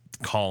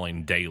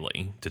calling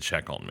daily to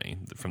check on me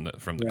from the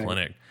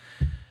clinic,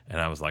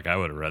 and I was like, I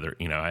would have rather,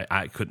 you know,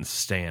 I couldn't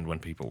stand when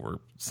people were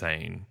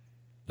saying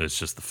it's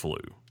just the flu.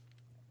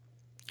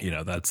 You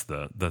know, that's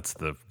the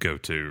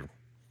go-to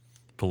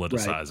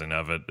politicizing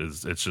of it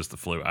is it's just the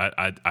flu.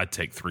 I'd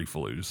take 3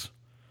 flus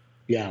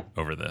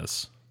over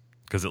this,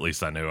 because at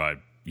least I knew I,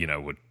 you know,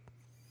 would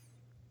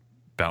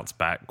bounce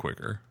back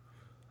quicker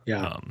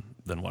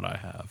than what I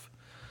have.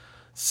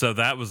 So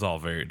that was all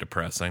very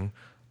depressing.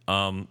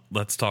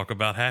 Let's talk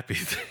about happy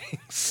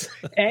things.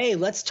 Hey,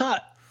 let's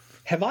talk.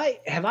 Have I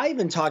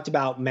even talked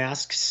about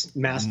Masked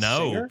No,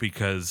 Singer?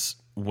 because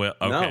Well,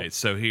 okay, No.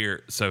 so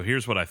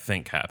here's what I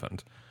think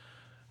happened.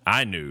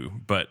 I knew,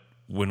 but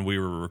when we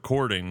were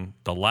recording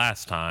the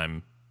last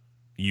time,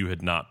 you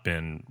had not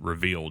been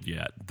revealed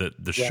yet.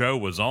 The show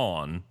was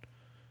on,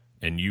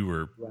 and you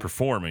were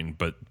performing,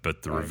 but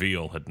the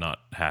reveal had not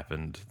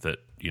happened. That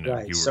you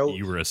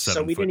were a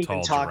 7 foot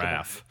tall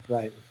giraffe.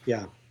 Right?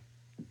 Yeah.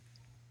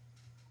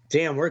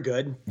 Damn, we're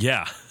good.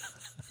 Yeah.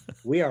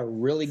 We are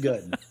really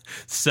good.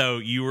 So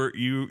you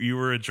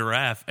were a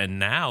giraffe, and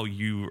now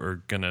you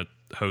are gonna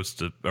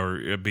host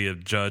or be a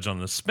judge on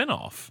the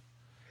spinoff.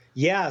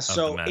 Yeah.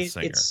 So Masked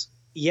Singer.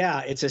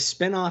 it's a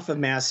spinoff of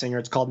Masked Singer.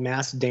 It's called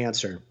Masked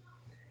Dancer,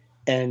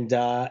 and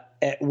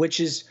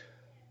which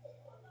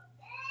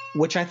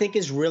I think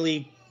is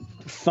really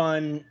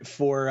fun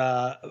for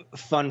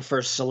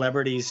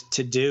celebrities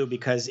to do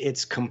because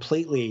it's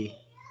completely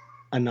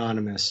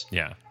anonymous.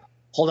 Yeah.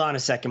 Hold on a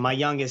second. My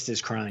youngest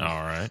is crying.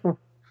 All right.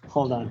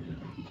 Hold on.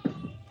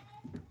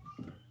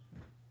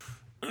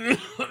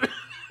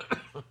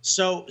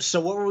 So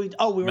what were we?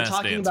 Oh, we were Masked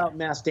talking Dancer. about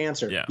Masked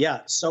Dancer.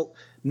 Yeah. So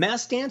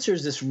Masked Dancer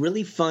is this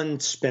really fun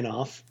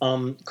spinoff.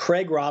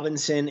 Craig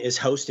Robinson is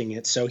hosting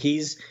it, so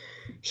he's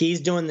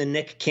doing the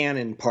Nick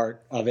Cannon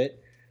part of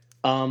it.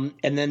 And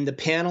then the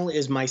panel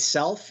is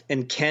myself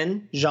and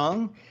Ken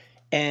Jeong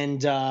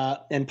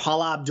and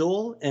Paula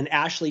Abdul and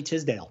Ashley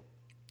Tisdale.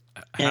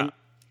 And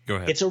Go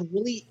ahead. it's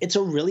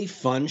a really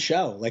fun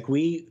show. Like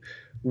we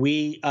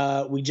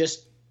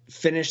just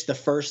finished the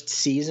first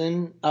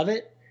season of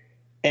it,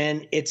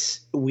 and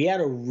we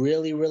had a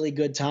really, really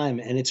good time,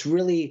 and it's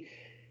really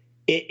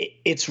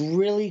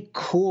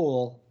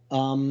cool.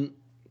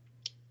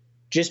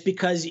 Just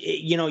because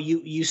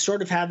you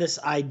sort of have this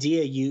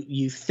idea,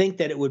 you think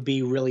that it would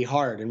be really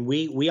hard, and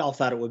we all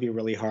thought it would be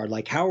really hard.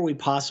 Like, how are we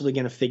possibly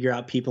going to figure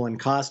out people in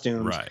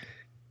costumes? Right.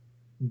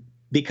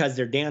 Because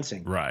they're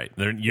dancing. Right.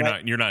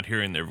 You're not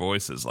hearing their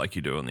voices like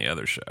you do on the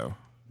other show.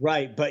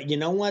 Right. But you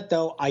know what,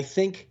 though? I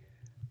think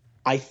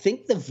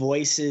the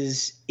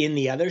voices in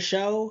the other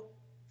show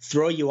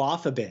throw you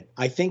off a bit.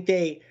 I think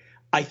a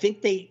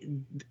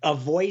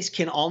voice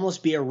can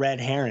almost be a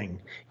red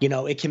herring.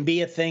 It can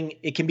be a thing.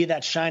 It can be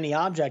that shiny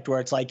object where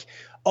it's like,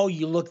 oh,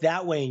 you look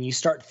that way and you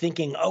start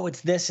thinking, oh,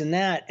 it's this and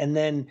that. And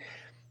then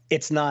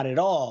it's not at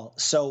all.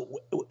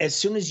 So as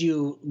soon as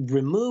you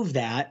remove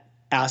that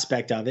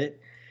aspect of it,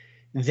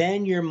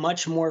 then you're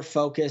much more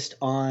focused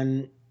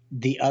on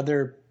the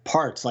other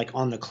parts, like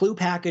on the clue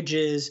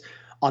packages,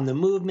 on the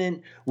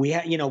movement. We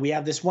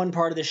have this one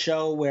part of the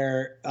show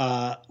where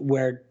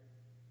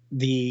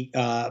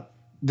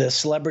the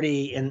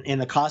celebrity in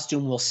the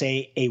costume will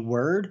say a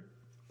word.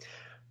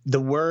 The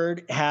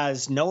word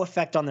has no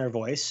effect on their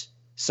voice,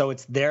 so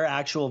it's their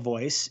actual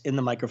voice in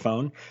the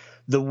microphone.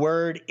 The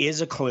word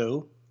is a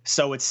clue,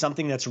 so it's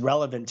something that's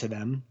relevant to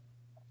them.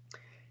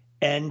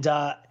 And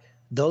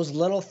those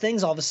little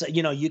things, all of a sudden,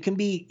 you can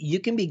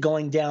be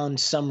going down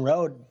some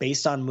road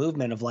based on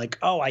movement of like,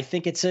 oh, I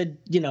think it's a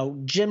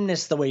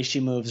gymnast the way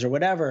she moves or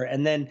whatever,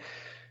 and then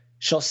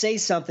she'll say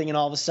something, and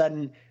all of a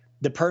sudden,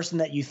 the person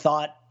that you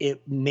thought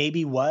it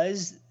maybe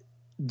was,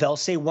 they'll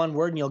say one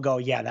word, and you'll go,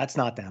 yeah, that's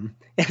not them,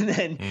 and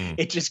then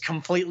it just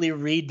completely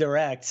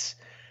redirects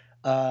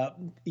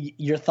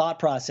your thought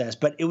process.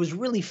 But it was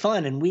really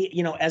fun, and we,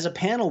 as a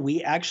panel,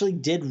 we actually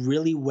did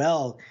really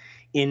well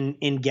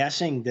in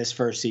guessing this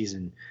first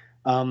season.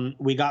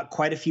 We got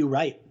quite a few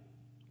right.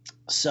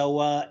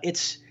 So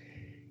it's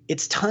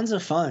tons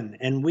of fun.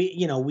 And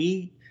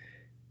we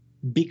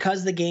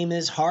because the game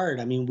is hard,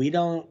 I mean, we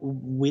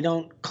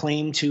don't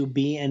claim to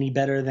be any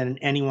better than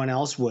anyone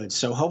else would.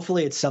 So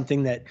hopefully it's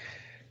something that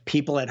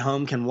people at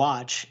home can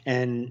watch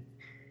and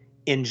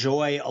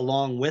enjoy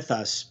along with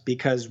us,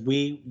 because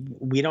we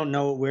don't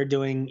know what we're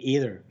doing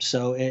either.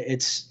 So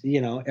it's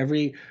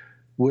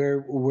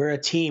we're a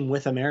team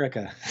with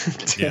America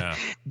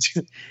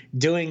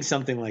doing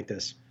something like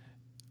this.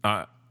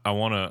 I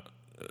want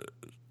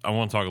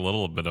to talk a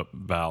little bit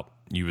about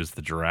you as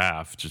the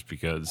giraffe, just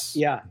because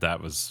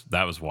that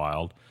was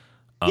wild.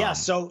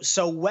 So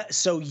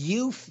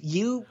you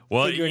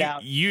figured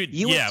out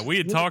we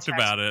had talked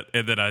about it,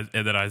 and then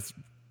I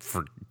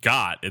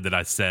forgot, and then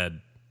I said,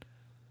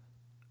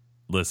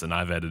 listen,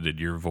 I've edited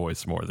your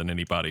voice more than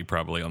anybody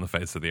probably on the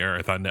face of the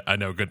earth. I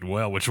know good and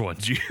well which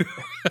one's you.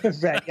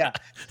 Right,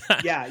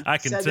 yeah. I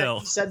can tell.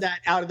 You said that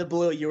out of the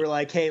blue. You were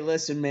like, hey,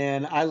 listen,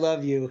 man, I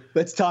love you.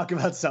 Let's talk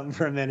about something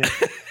for a minute.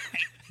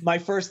 My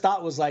first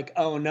thought was like,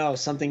 oh, no,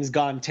 something's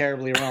gone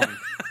terribly wrong.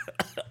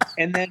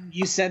 And then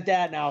you sent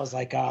that, and I was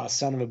like, oh,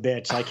 son of a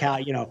bitch. Like, how,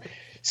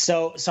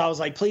 So I was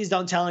like, please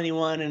don't tell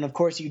anyone. And, of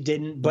course, you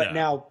didn't. But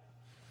now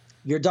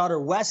your daughter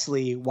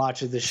Wesley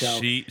watches the show.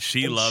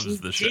 She loves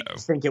the show. She didn't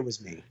think it was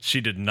me.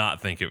 She did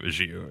not think it was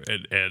you,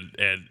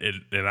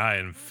 and I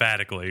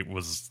emphatically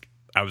was.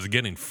 I was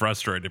getting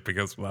frustrated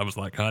because I was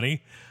like,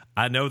 honey,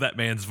 I know that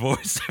man's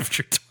voice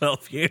after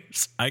 12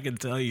 years. I can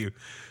tell you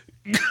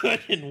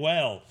good and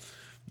well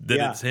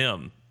that it's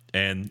him.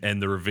 And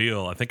the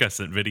reveal, I think I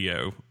sent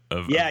video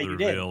of the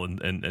reveal and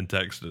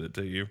texted it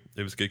to you.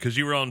 It was good because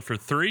you were on for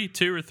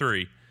 2 or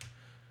 3.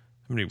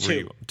 How many were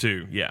you?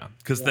 Two, yeah.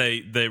 Because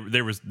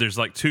there's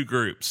like two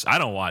groups. I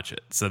don't watch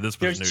it, so this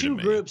was new to me. There's two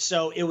groups,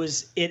 so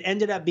it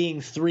ended up being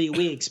 3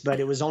 weeks, but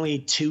it was only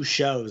 2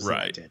 shows.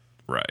 Right, that I did.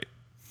 right.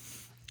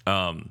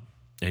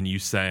 And you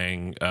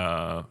sang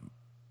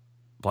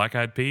Black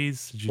Eyed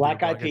Peas? Did you do a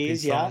Black Eyed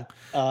Peas, yeah.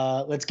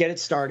 Let's Get It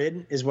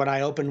Started is what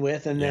I opened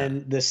with, and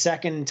then the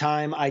second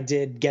time I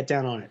did Get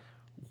Down on It.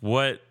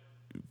 What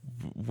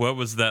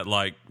was that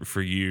like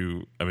for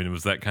you? I mean,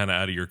 was that kind of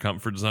out of your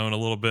comfort zone a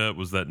little bit?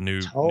 Was that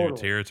new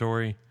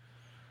territory?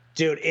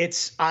 Dude,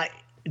 it's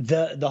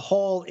the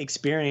whole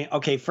experience.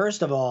 Okay,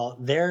 first of all,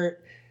 they're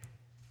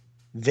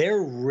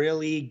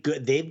really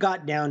good. They've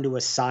got down to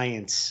a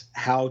science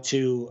how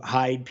to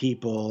hide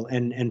people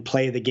and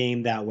play the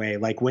game that way.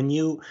 Like when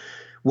you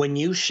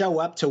show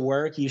up to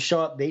work,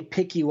 they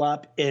pick you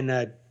up in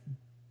a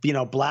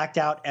blacked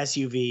out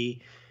SUV.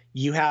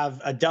 You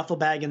have a duffel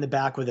bag in the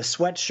back with a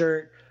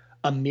sweatshirt,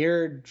 a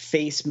mirrored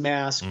face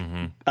mask,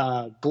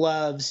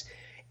 gloves.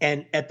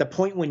 And at the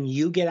point when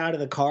you get out of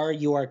the car,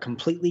 you are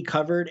completely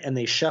covered and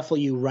they shuffle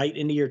you right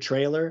into your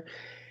trailer.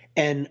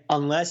 And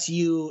unless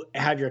you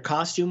have your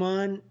costume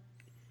on,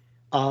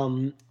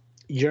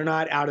 you're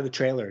not out of the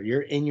trailer.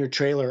 You're in your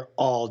trailer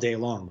all day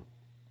long.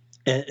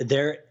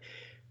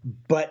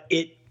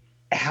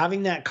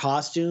 Having that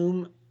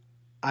costume,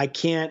 I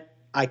can't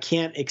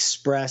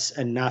express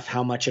enough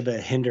how much of a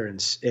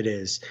hindrance it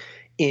is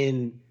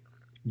in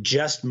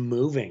just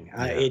moving.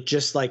 It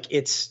just like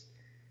it's.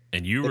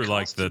 And you were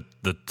like the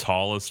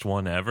tallest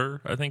one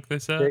ever, I think they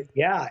said.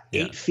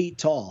 8 feet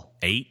tall.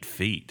 8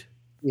 feet.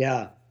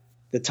 Yeah,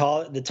 the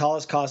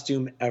tallest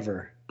costume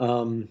ever.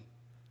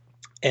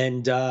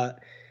 It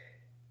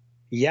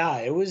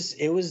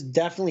was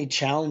definitely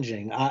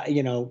challenging.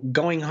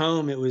 Going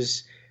home, it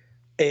was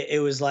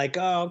like,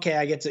 oh, okay,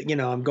 I get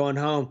to, I'm going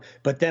home.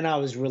 But then I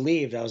was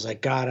relieved. I was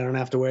like, God, I don't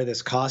have to wear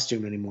this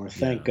costume anymore.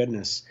 Thank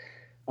goodness.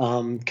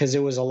 Because it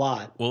was a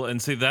lot. Well,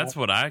 and see, that's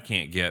what I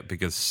can't get,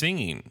 because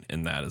singing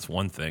in that is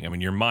one thing. I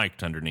mean, you're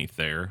mic'd underneath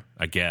there,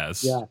 I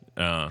guess.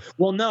 Yeah.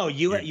 Well, no,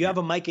 you have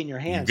a mic in your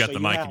hand. You've got the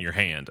mic in your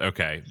hand.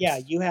 Okay. Yeah,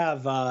 you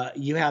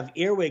have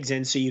earwigs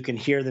in so you can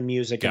hear the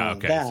music and all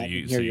that. So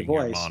you hear your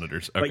voice.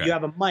 Monitors. Okay. But you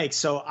have a mic,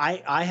 so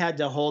I had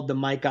to hold the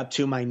mic up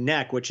to my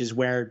neck, which is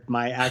where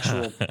my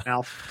actual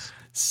mouth is.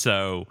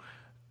 So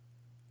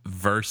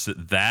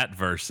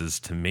versus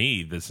to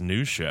me this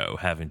new show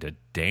having to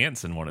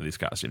dance in one of these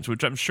costumes,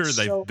 which I'm sure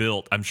they've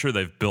built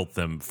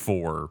them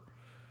for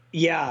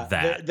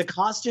that.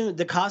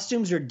 The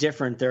costumes are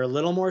different. They're a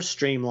little more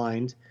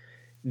streamlined.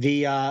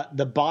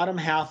 The bottom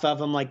half of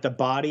them, like the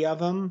body of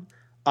them,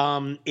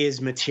 is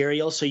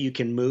material so you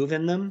can move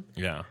in them.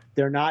 Yeah,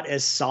 they're not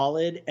as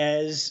solid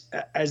as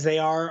they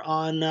are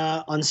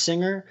on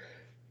Singer,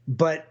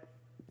 but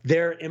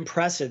they're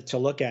impressive to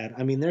look at.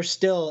 I mean, it's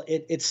still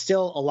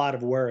a lot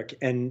of work,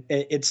 and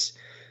it's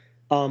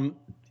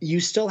you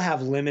still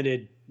have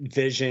limited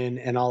vision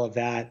and all of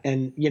that.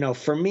 And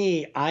for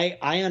me,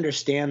 I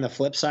understand the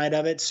flip side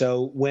of it.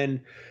 So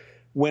when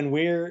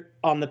we're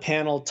on the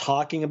panel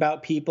talking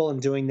about people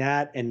and doing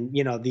that, and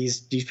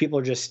these people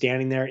are just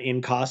standing there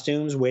in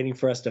costumes waiting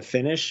for us to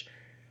finish,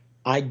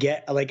 I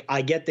get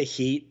the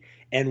heat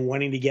and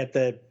wanting to get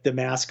the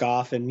mask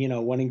off and,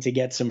 wanting to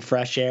get some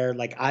fresh air.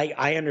 Like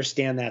I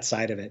understand that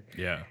side of it.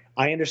 Yeah.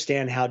 I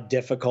understand how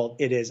difficult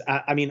it is.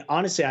 I mean,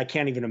 honestly, I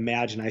can't even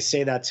imagine. I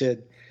say that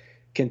to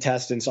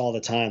contestants all the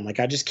time. Like,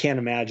 I just can't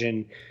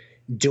imagine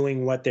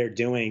doing what they're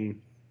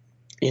doing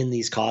in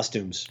these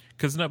costumes.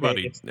 Because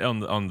nobody on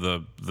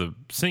the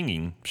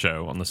singing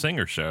show, on the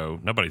Singer show,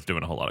 nobody's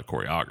doing a whole lot of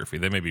choreography.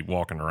 They may be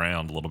walking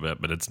around a little bit,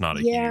 but it's not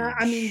a huge...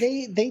 I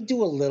mean, they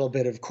do a little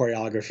bit of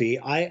choreography.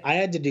 I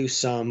had to do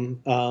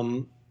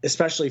some,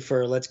 especially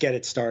for Let's Get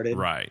It Started.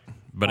 Right.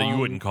 But you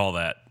wouldn't call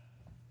that,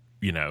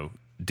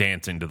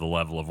 dancing to the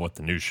level of what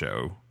the new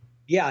show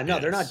is.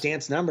 They're not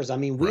dance numbers. I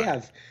mean, we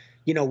have...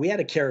 we had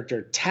a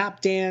character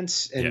tap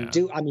dance and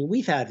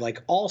we've had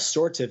like all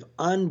sorts of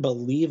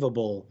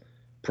unbelievable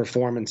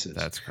performances.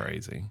 That's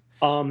crazy.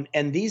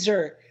 And these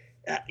are,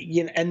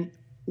 and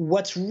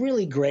what's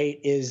really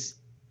great is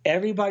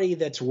everybody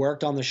that's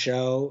worked on the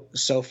show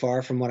so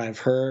far, from what I've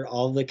heard,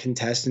 all the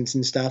contestants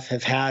and stuff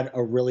have had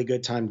a really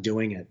good time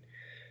doing it.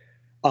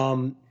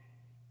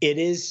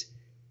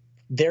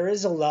 There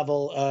is a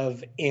level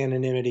of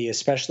anonymity,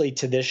 especially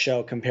to this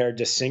show compared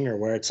to Singer,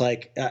 where it's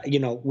like,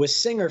 with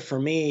Singer, for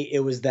me, it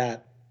was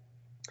that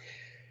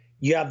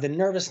you have the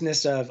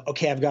nervousness of,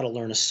 okay, I've got to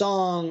learn a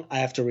song. I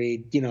have to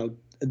read,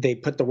 they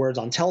put the words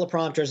on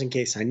teleprompters in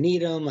case I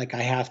need them. Like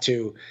I have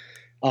to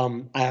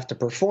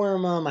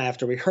perform them. I have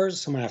to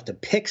rehearse them. I have to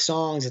pick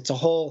songs. It's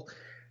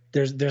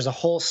there's a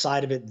whole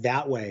side of it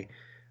that way.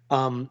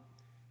 When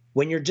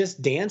you're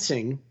just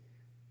dancing,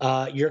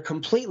 you're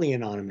completely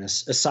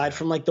anonymous, aside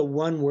from like the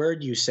one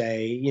word you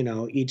say,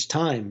 each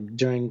time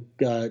during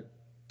the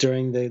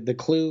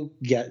clue,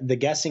 the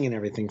guessing and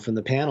everything from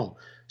the panel.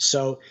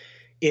 So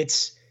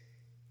it's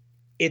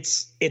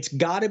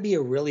got to be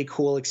a really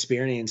cool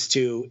experience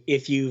too,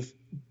 if you've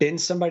been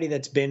somebody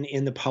that's been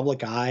in the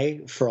public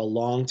eye for a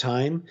long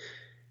time.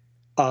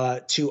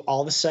 to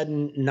all of a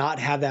sudden not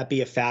have that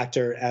be a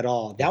factor at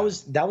all. That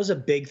was a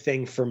big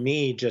thing for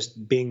me,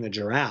 just being the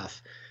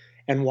giraffe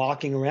and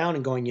walking around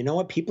and going, you know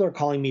what, people are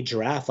calling me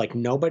giraffe. Like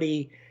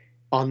nobody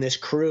on this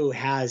crew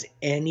has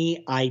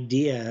any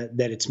idea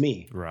that it's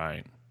me.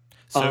 Right.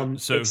 So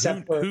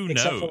except for like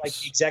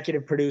the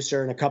executive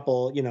producer and a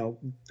couple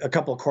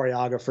of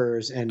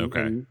choreographers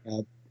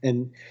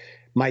and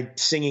my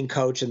singing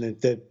coach and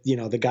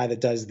the guy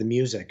that does the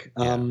music.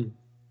 Yeah.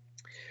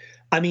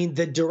 I mean,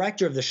 the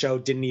director of the show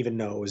didn't even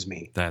know it was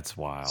me. That's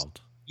wild.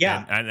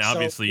 Yeah. And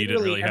obviously you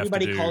didn't really have to do...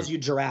 Everybody calls you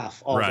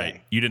giraffe all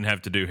day. You didn't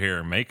have to do hair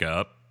and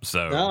makeup,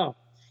 so... No.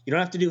 You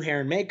don't have to do hair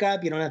and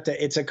makeup. You don't have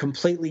to... It's a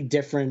completely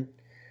different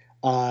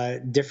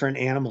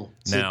animal.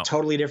 It's a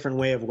totally different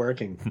way of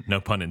working. No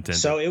pun intended.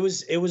 So it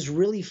was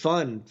really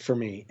fun for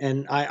me.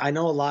 And I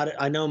know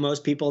I know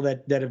most people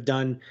that have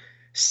done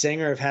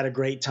Singer have had a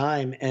great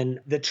time,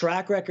 and the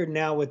track record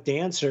now with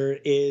Dancer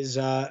is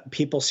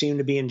people seem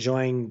to be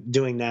enjoying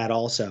doing that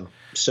also.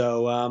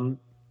 So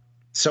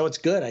it's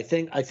good. I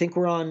think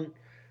we're on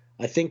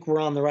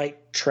the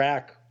right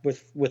track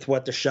with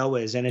what the show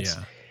is, and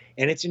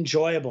it's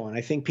enjoyable. And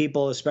I think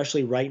people,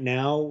 especially right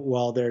now,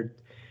 while they're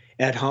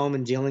at home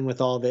and dealing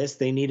with all this,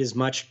 they need as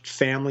much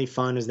family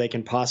fun as they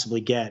can possibly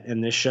get,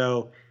 and this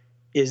show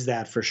is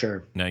that for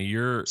sure. Now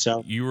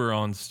you were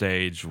on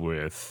stage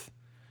with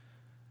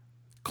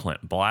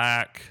Clint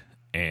Black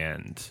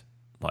and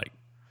like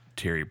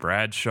Terry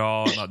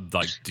Bradshaw.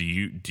 Like, do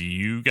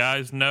you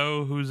guys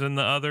know who's in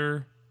the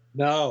other?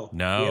 No, we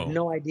have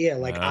no idea.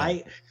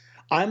 Like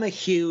I'm a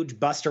huge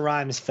Busta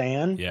Rhymes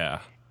fan. Yeah,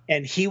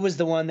 and he was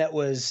the one that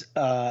was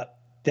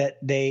that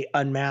they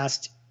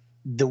unmasked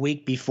the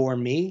week before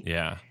me.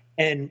 Yeah,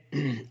 and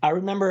I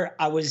remember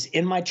I was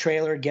in my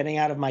trailer getting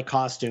out of my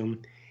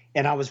costume,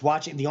 and I was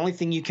watching. The only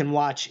thing you can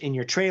watch in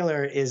your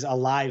trailer is a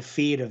live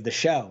feed of the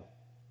show.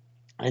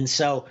 And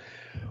so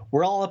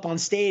we're all up on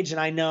stage,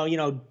 and I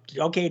know,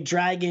 okay,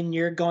 Dragon,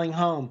 you're going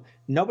home.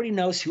 Nobody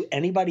knows who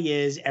anybody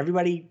is.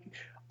 Everybody,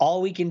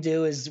 all we can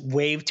do is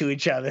wave to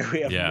each other.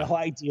 We have no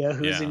idea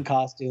who's in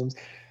costumes.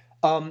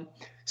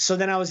 So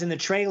then I was in the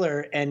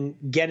trailer and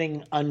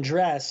getting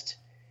undressed,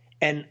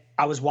 and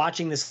I was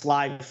watching this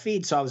live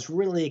feed, so I was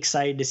really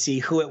excited to see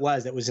who it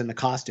was that was in the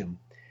costume.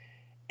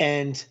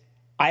 And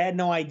I had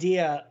no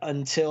idea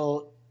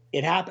until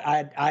it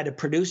happened. I had a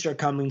producer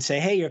come and say,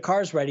 "Hey, your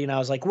car's ready." And I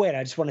was like, "Wait,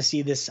 I just want to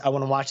see this. I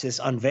want to watch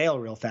this unveil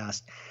real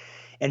fast."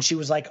 And she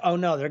was like, "Oh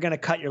no, they're going to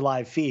cut your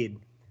live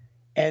feed."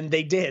 And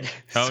they did.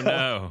 Oh, so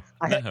no.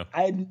 I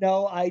had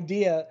no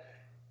idea,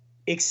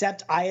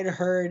 except I had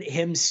heard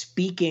him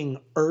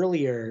speaking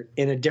earlier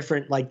in a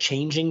different, like,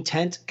 changing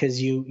tent,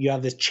 because you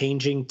have this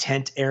changing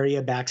tent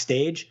area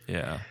backstage.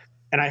 Yeah.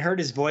 And I heard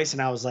his voice,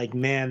 and I was like,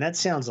 man, that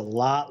sounds a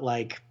lot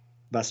like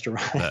Busta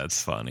Rhymes.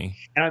 That's funny.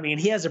 And I mean,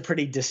 he has a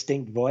pretty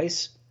distinct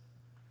voice,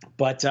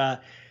 but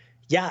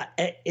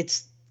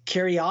it's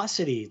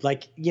curiosity.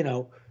 Like,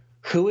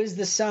 who is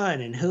the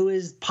sun and who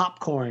is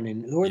Popcorn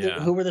and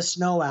who were the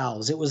Snow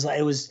Owls? It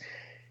was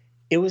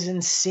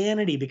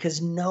insanity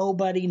because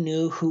nobody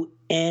knew who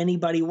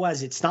anybody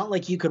was. It's not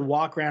like you could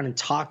walk around and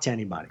talk to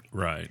anybody.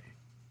 Right.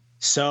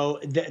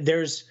 So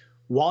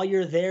while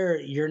you're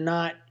there, you're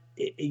not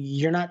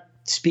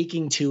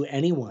speaking to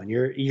anyone.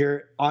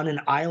 You're on an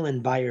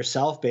island by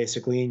yourself,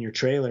 basically, in your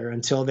trailer,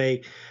 until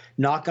they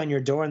knock on your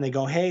door and they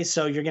go, "Hey,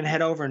 so you're going to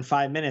head over in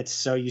 5 minutes."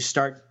 So you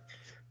start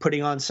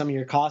putting on some of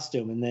your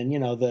costume, and then,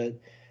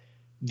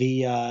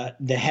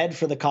 the head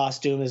for the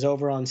costume is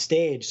over on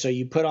stage. So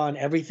you put on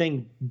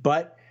everything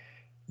but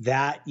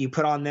that. You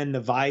put on then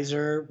the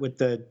visor with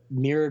the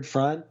mirrored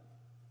front,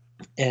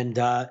 and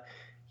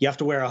you have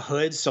to wear a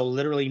hood. So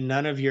literally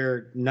none of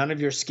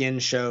your skin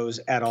shows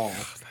at all.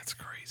 That's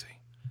crazy.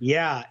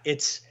 Yeah,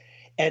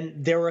 and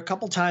there were a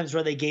couple times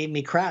where they gave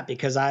me crap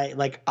because I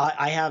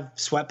have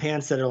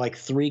sweatpants that are like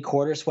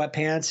 3/4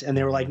 sweatpants, and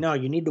they were like, "No,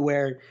 you need to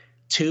wear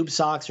tube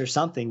socks or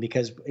something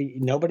because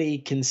nobody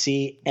can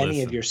see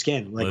any of your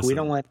skin. Like, we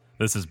don't want."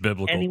 This is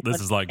biblical.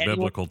 This is like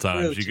biblical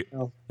times.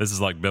 This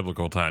is like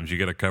biblical times. You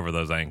got to cover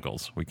those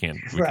ankles. We can't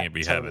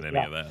be having any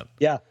of that.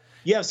 Yeah.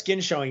 You have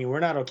skin showing, and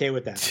we're not okay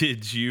with that.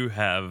 Did you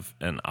have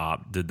an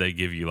op? Did they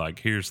give you like,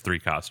 here's 3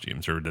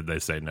 costumes, or did they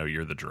say, no,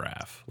 you're the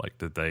giraffe? Like,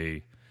 did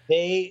they?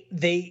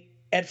 They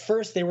at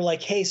first they were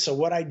like, "Hey, so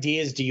what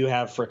ideas do you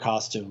have for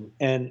costume?"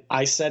 And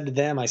I said to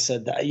them,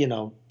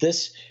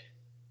 this,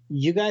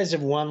 you guys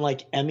have won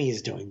like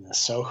Emmys doing this,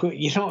 so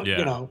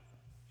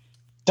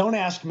don't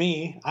ask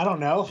me. I don't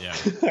know. Yeah.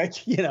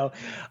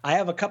 I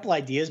have a couple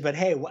ideas, but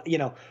hey,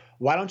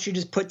 why don't you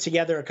just put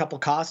together a couple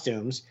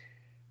costumes,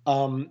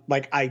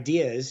 like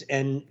ideas,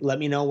 and let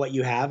me know what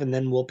you have, and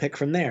then we'll pick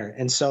from there.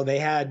 And so they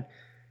had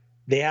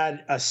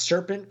a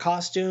serpent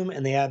costume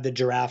and they had the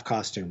giraffe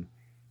costume.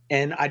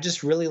 And I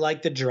just really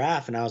liked the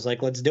giraffe, and I was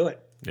like, let's do it.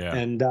 Yeah.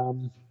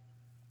 And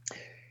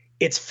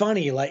it's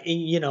funny, like,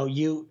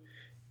 you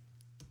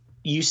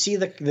see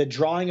the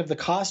drawing of the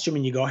costume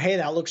and you go, hey,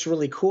 that looks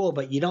really cool,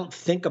 but you don't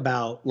think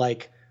about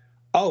like,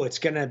 oh, it's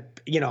gonna,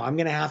 I'm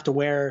gonna have to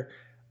wear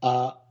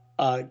a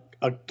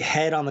a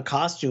head on the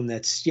costume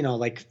that's, you know,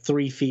 like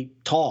 3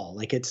 feet tall.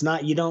 Like it's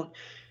not, you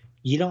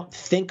don't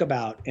think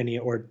about any,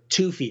 or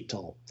 2 feet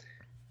tall.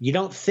 You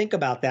don't think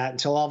about that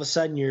until all of a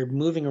sudden you're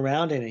moving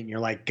around in it and you're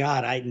like,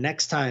 God,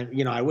 next time,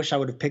 you know, I wish I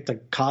would have picked a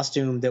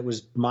costume that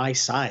was my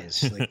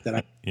size, like that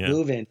I could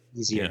move in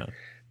easier.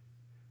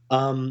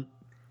 Yeah.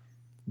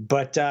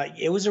 But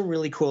it was a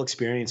really cool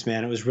experience,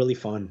 man. It was really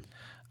fun.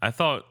 I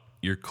thought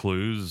your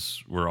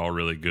clues were all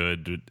really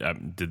good.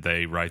 Did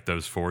they write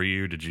those for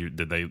you? Do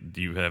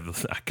you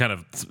have, I kind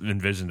of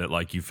envisioned it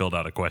like you filled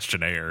out a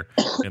questionnaire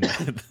and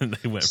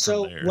they went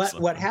so from there. So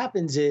what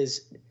happens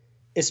is,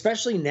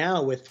 especially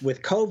now with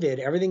COVID,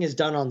 everything is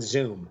done on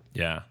Zoom.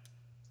 Yeah.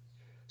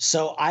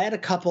 So I had a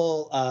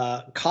couple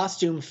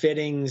costume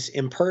fittings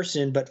in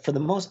person, but for the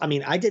most, I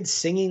mean, I did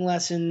singing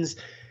lessons,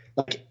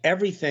 like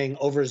everything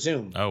over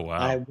Zoom. Oh, wow.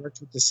 I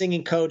worked with the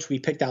singing coach. We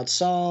picked out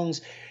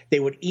songs. They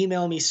would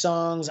email me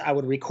songs. I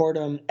would record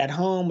them at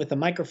home with a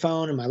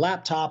microphone and my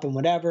laptop and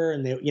whatever.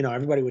 And they, you know,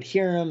 everybody would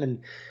hear them.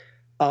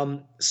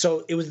 And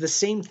so it was the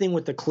same thing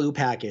with the clue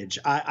package.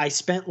 I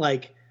spent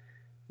like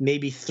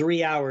maybe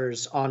 3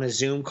 hours on a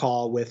Zoom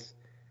call with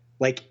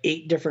like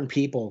 8 different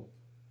people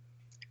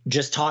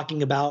just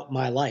talking about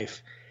my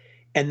life.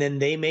 And then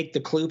they make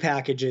the clue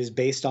packages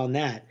based on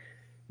that.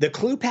 The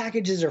clue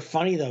packages are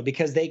funny though,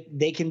 because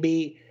they can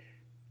be,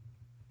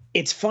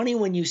 it's funny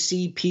when you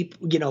see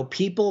people, you know,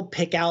 people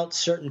pick out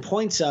certain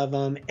points of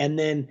them and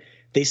then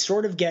they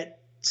sort of get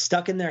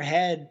stuck in their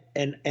head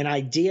an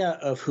idea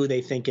of who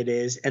they think it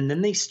is. And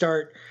then they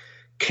start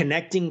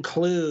connecting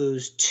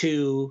clues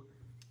to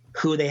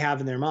who they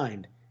have in their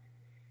mind.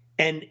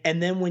 And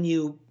then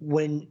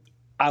when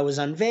I was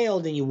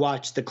unveiled and you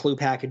watch the clue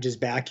packages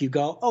back, you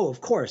go, oh, of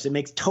course, it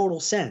makes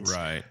total sense.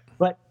 Right.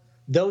 But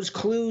those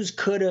clues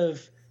could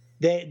have,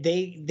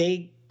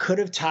 they could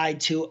have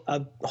tied to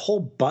a whole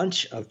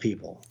bunch of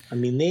people. I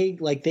mean,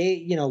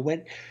 you know,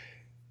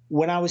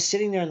 when I was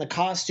sitting there in the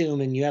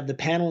costume and you have the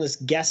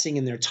panelists guessing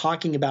and they're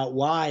talking about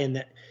why, and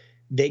that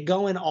they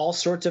go in all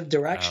sorts of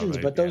directions,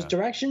 but those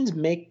directions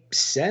make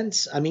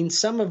sense. I mean,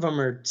 some of them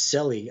are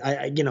silly.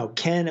 You know,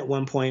 Ken at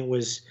one point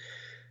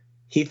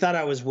he thought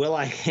I was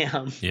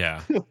Will.i.am.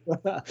 Yeah.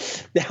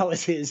 that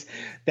was his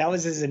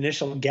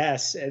initial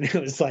guess. And it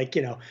was like,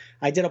 you know,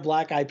 I did a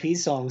Black Eyed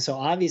Peas song, so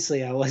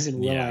obviously I wasn't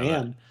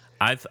Will.i.am.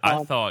 I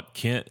thought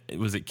Ken,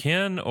 was it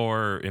Ken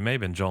or it may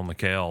have been Joel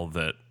McHale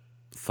that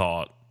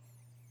thought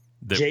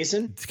that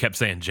Jason kept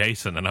saying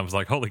Jason. And I was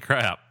like, holy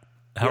crap.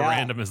 How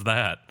random is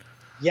that?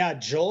 Yeah.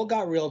 Joel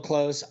got real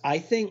close. I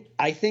think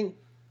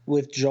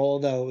with Joel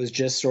though, it was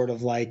just sort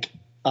of like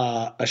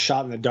a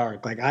shot in the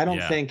dark. Like,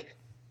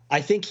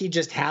 I think he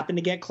just happened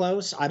to get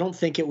close. I don't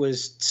think it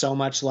was so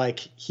much like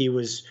he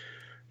was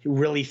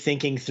really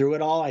thinking through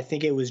it all. I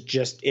think it was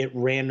just it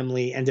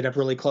randomly ended up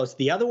really close.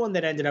 The other one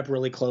that ended up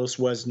really close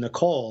was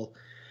Nicole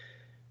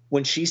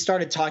when she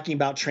started talking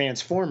about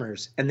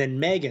Transformers, and then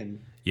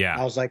Megan. Yeah.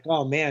 I was like,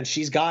 oh man,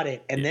 she's got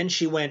it. And then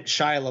she went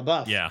Shia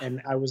LaBeouf. Yeah.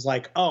 And I was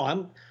like,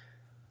 I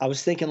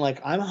was thinking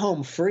like I'm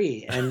home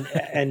free.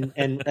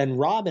 And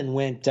Robin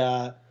went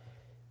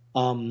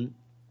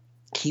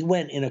he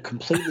went in a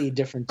completely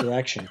different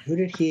direction. Who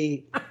did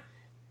he?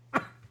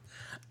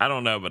 I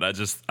don't know, but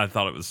I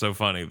thought it was so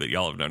funny that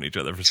y'all have known each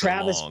other for so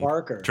long.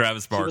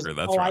 Travis Barker,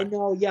 that's right. I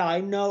know. Yeah,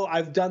 I know.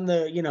 I've done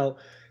the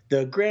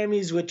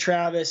Grammys with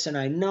Travis, and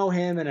I know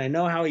him, and I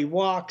know how he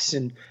walks,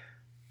 and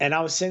I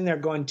was sitting there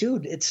going,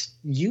 dude, it's,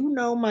 you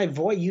know, my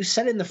voice. You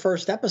said it in the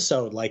first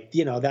episode, like,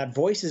 you know, that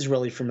voice is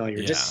really familiar.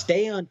 Yeah. Just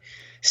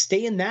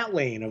stay in that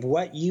lane of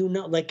what you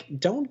know. Like,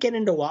 don't get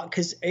into walk,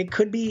 because it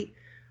could be.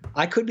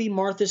 I could be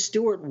Martha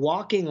Stewart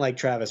walking like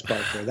Travis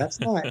Barker. That's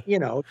not, you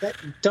know,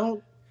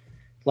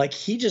 like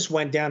he just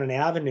went down an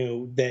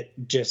avenue that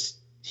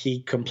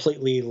he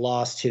completely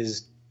lost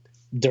his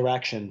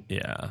direction.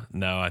 Yeah,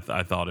 no, I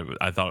thought it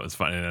was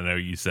funny. And I know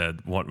you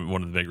said one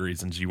of the big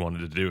reasons you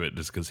wanted to do it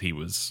just because he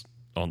was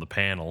on the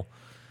panel.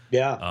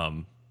 Yeah.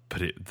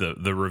 But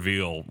the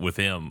reveal with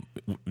him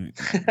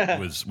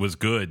was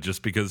good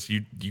just because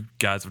you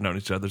guys have known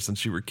each other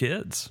since you were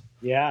kids.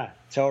 Yeah,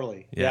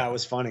 totally. Yeah, it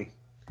was funny.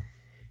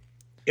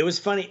 It was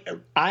funny.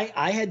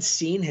 I had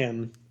seen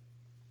him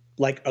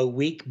like a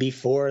week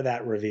before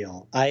that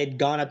reveal. I had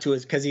gone up to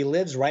because he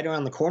lives right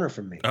around the corner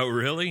from me. Oh,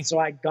 really? So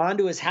I'd gone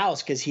to his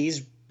house because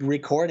he's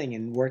recording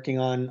and working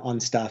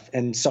on stuff.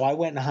 And so I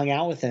went and hung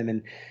out with him.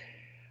 And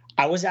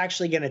I was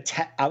actually going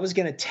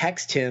to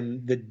text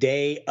him the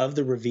day of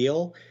the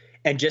reveal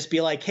and just be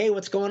like, hey,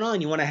 what's going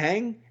on? You want to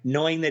hang?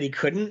 Knowing that he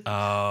couldn't.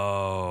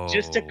 Oh.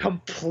 Just to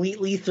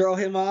completely throw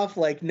him off.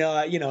 Like,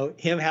 no, you know,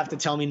 him have to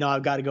tell me, no,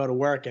 I've got to go to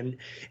work. And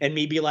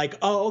me be like,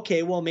 oh,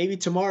 okay, well, maybe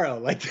tomorrow.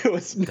 Like, there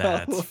was no.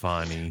 That's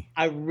funny.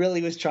 I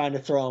really was trying to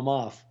throw him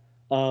off.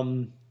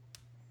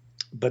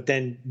 But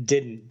then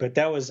didn't. But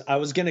I was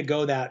going to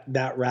go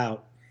that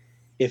route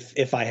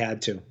if I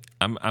had to.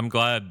 I'm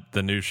glad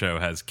the new show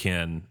has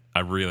Ken.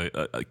 I really,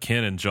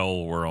 Ken and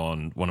Joel were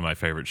on one of my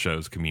favorite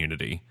shows,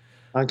 Community.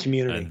 On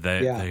Community. And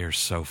they are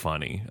so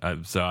funny.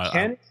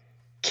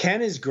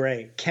 Ken is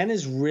great. Ken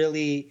is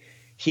really,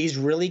 He's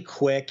really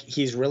quick.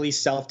 He's really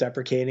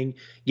self-deprecating.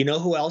 You know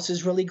who else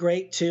is really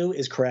great too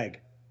is Craig.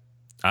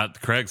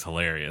 Craig's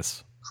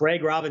hilarious.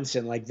 Craig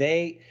Robinson. Like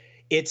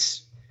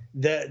it's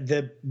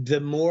the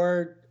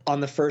more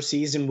on the first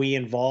season we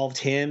involved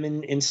him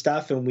in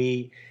stuff, and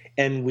we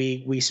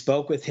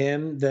spoke with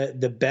him,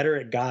 the better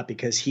it got,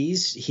 because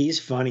he's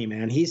funny,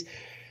 man.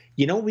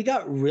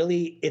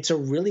 It's a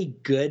really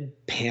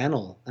good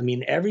panel. I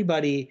mean,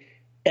 everybody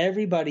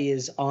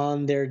is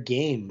on their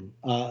game.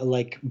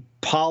 Like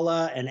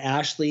Paula and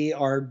Ashley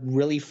are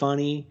really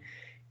funny.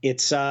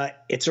 It's a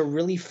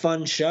really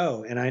fun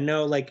show. And I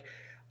know, like,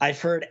 I've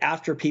heard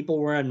after people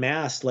were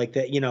unmasked, like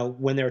that,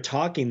 when they were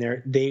talking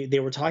there, they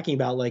were talking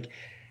about like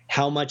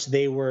how much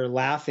they were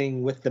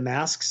laughing with the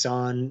masks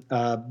on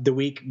the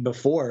week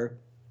before,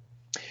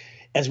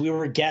 as we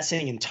were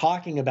guessing and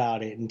talking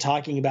about it and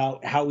talking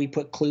about how we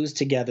put clues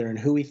together and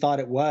who we thought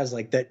it was.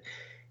 Like that,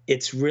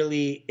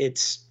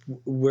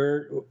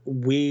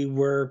 we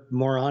were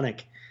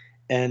moronic,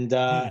 and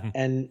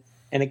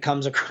it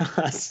comes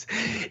across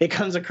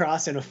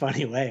in a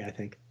funny way, I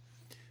think.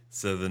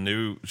 So the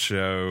new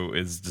show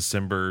is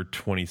December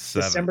 27th.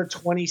 December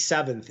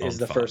 27th is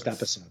the Fox. First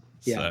episode.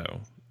 Yeah. So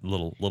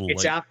little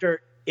It's late.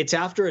 It's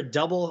after a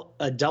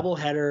double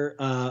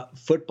header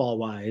football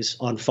wise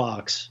on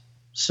Fox.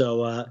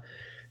 So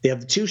they have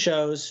the two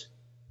shows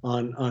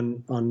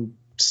on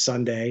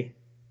Sunday,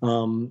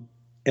 and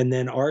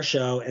then our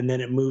show, and then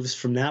it moves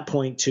from that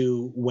point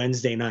to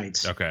Wednesday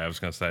nights. Okay, I was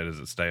going to say, does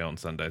it stay on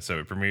Sunday? So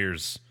it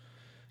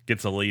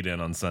gets a lead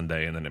in on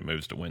Sunday, and then it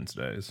moves to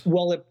Wednesdays.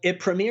 Well, it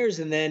premieres,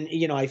 and then,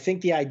 I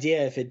think the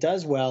idea, if it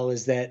does well,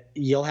 is that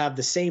you'll have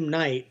the same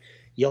night,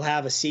 you'll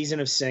have a season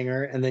of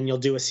Singer, and then you'll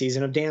do a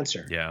season of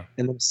Dancer. Yeah.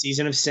 And then a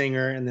season of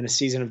Singer, and then a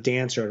season of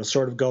Dancer. It'll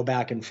sort of go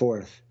back and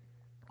forth.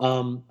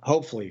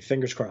 Hopefully,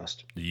 fingers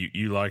crossed.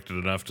 You liked it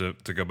enough to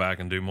go back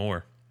and do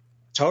more.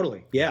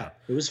 Totally. Yeah.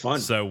 It was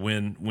fun. So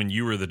when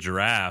you were the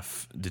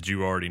giraffe, did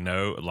you already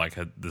know, like,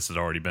 this had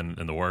already been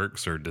in the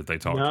works, or did they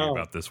talk to you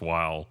about this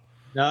while?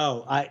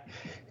 No,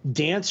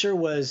 Dancer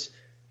was,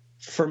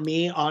 for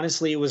me,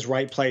 honestly, it was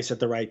right place at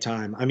the right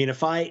time. I mean,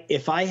 if I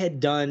had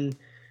done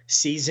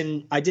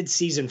I did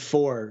season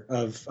 4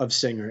 of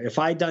Singer. If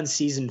I had done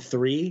season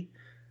 3,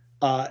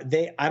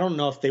 I don't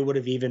know if they would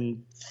have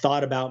even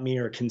thought about me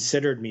or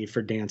considered me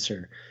for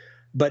Dancer.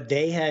 But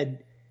they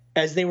had,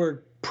 as they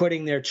were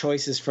putting their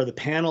choices for the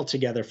panel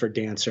together for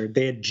Dancer,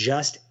 they had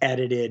just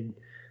edited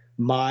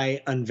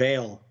my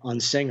unveil on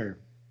Singer.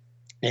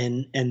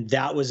 And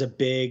that was a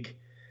big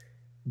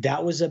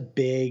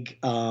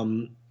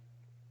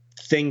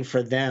thing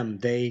for them.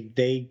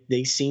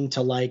 They seemed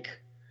to like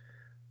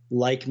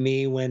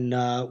me when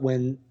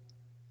the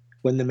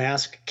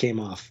mask came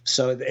off.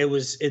 So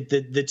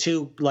the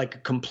two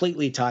like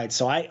completely tied.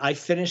 So I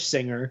finished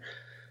Singer.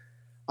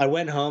 I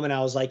went home and I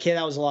was like, hey,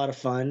 that was a lot of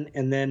fun.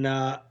 And then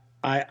I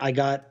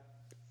got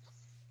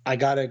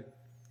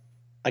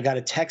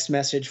a text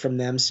message from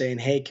them saying,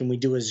 hey, can we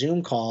do a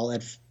Zoom call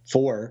at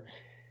 4?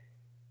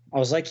 I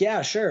was like,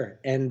 yeah,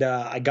 sure. And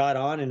I got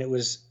on, and it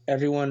was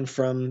everyone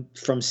from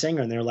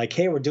Singer, and they're like,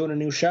 hey, we're doing a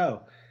new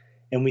show,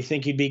 and we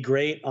think you'd be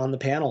great on the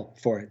panel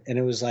for it. And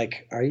it was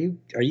like, are you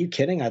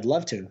kidding? I'd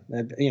love to.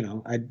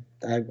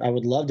 I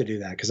would love to do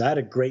that, because I had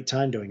a great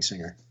time doing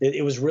Singer.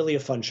 It was really a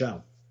fun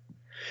show.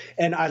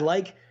 And I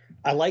like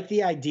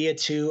the idea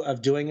too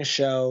of doing a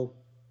show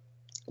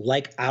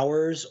like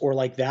ours or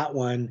like that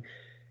one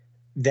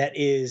that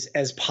is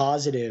as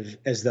positive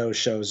as those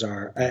shows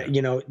are.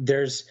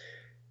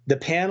 The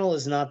panel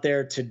is not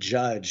there to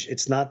judge.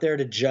 It's not there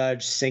to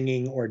judge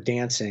singing or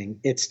dancing.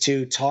 It's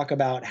to talk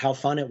about how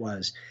fun it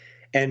was,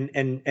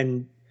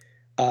 and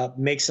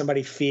make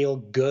somebody feel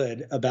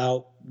good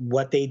about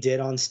what they did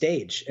on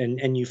stage.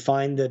 And you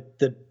find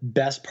the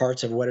best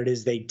parts of what it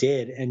is they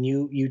did, and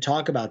you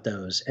talk about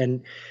those.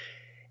 And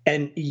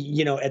at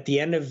the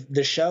end of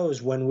the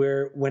shows,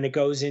 when it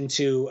goes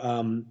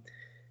into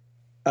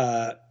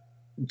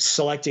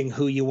selecting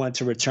who you want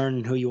to return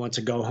and who you want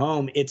to go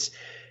home, it's,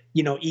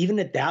 even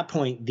at that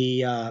point,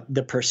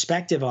 the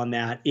perspective on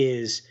that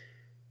is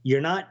you're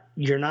not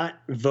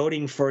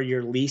voting for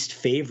your least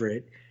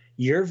favorite.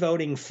 You're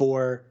voting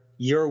for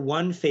your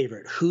one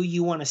favorite, who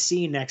you want to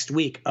see next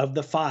week of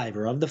the 5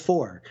 or of the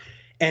 4.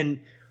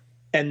 And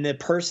the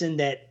person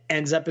that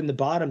ends up in the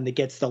bottom that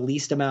gets the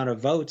least amount of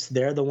votes,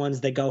 they're the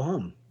ones that go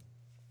home.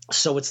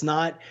 So it's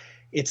not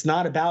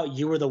about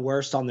you were the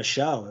worst on the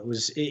show.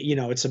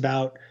 It's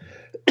about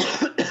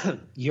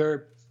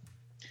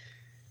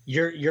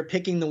you're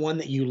picking the one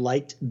that you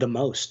liked the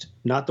most,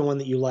 not the one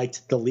that you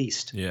liked the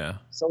least. Yeah.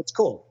 So it's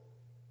cool.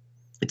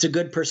 It's a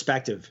good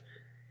perspective.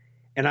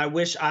 And I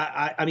wish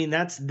I mean,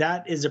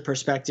 that is a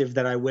perspective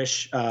that I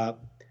wish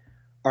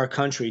our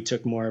country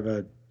took more of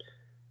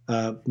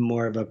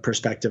a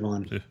perspective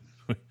on.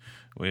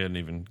 We hadn't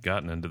even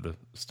gotten into the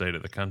state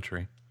of the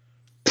country.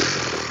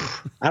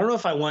 I don't know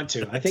if I want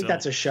to. I think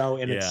that's a show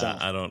in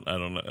itself. I don't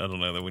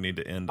know that we need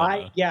to end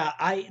on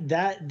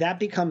that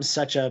becomes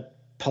such a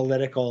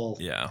political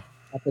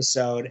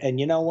episode. And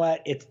you know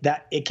what?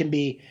 It can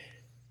be,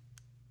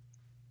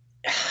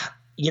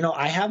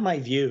 I have my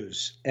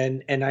views,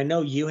 and I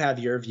know you have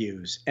your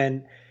views,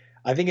 and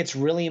I think it's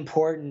really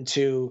important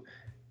to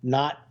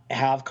not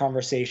have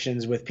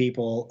conversations with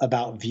people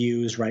about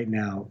views right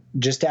now.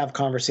 Just to have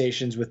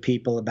conversations with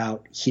people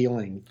about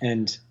healing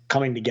and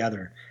coming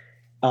together.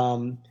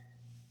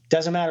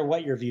 Doesn't matter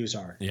what your views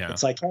are. Yeah.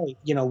 It's like, hey,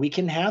 we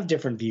can have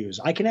different views.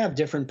 I can have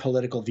different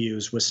political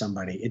views with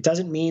somebody. It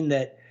doesn't mean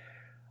that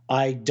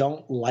I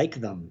don't like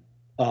them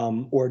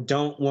or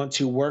don't want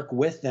to work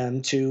with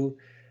them to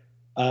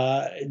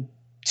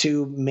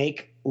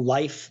make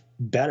life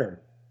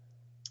better.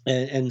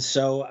 And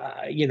so,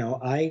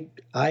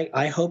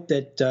 I hope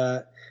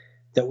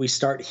that we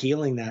start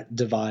healing that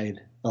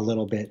divide a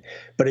little bit.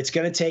 But it's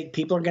going to take,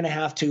 people are going to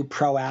have to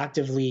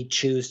proactively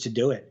choose to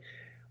do it.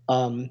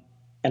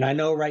 And I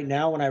know right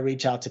now when I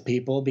reach out to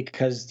people,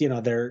 because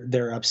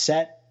they're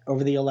upset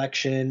over the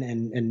election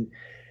and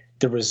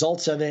the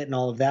results of it and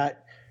all of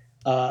that,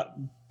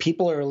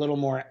 people are a little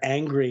more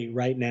angry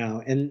right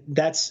now, and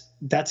that's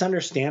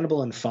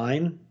understandable and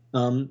fine.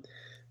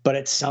 But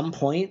at some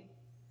point,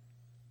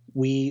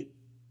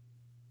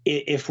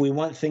 if we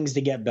want things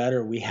to get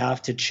better, we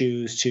have to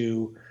choose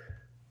to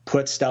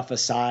put stuff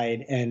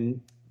aside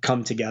and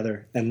come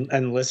together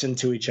and listen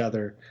to each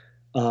other.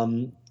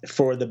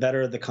 For the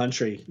better of the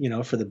country,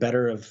 for the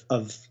better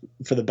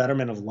for the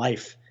betterment of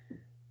life.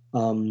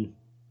 We're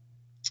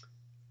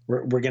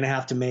going to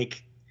have to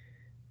make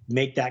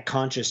that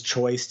conscious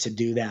choice to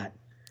do that.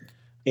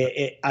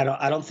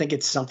 I don't think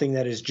it's something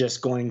that is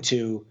just going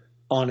to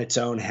on its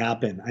own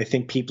happen. I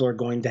think people are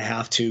going to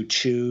have to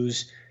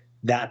choose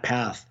that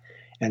path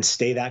and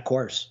stay that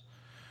course.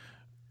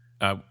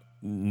 I'm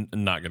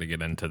not going to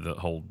get into the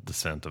whole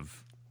descent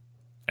of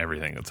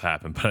everything that's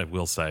happened, but I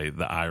will say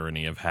the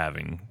irony of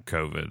having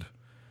COVID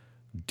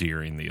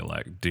during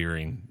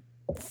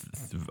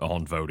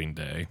on voting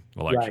day,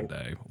 election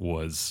day,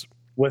 was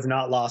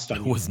not lost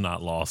on you. Was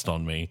not lost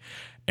on me,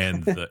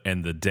 and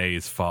the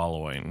days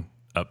following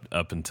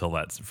up until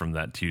from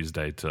that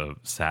Tuesday to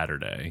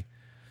Saturday,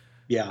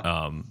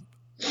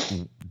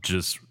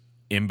 just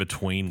in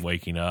between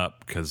waking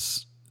up,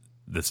 because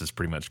this is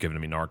pretty much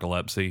giving me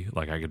narcolepsy.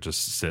 Like, I could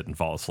just sit and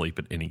fall asleep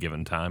at any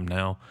given time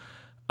now.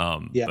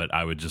 But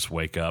I would just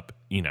wake up,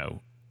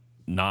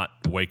 not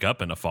wake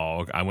up in a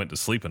fog. I went to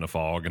sleep in a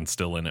fog and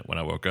still in it when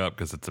I woke up,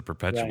 because it's a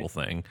perpetual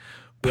thing.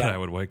 But I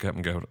would wake up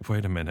and go,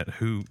 wait a minute,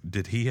 who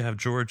did he have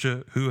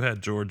Georgia? Who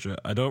had Georgia?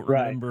 I don't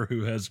remember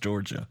who has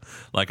Georgia.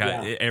 Like,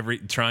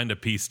 trying to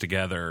piece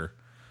together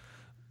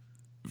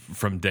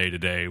from day to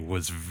day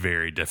was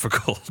very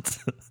difficult.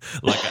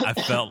 Like, I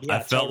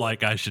felt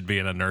like I should be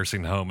in a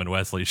nursing home and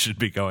Wesley should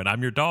be going,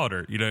 I'm your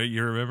daughter.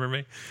 You remember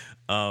me?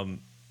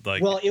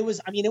 It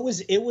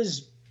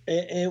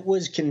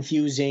was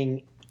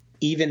confusing,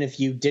 even if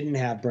you didn't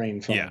have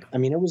brain fog. Yeah. I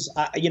mean, it was,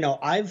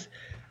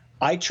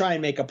 I try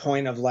and make a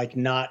point of like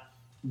not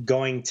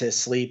going to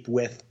sleep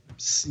with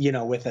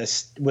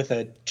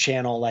a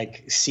channel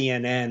like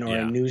CNN or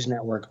a news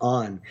network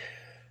on.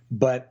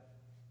 But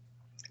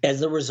as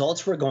the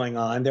results were going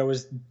on, there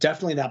was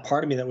definitely that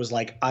part of me that was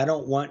like, I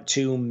don't want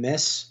to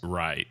miss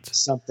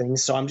something.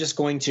 So I'm just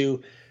going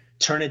to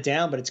turn it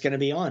down, but it's going to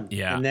be on.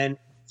 Yeah. And then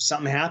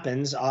something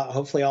happens,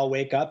 hopefully I'll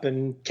wake up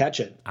and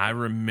catch it. I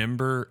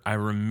remember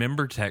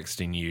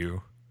texting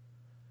you,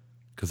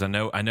 because I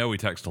know we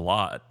text a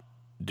lot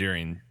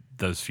during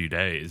those few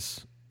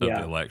days of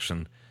the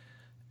election,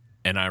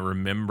 and I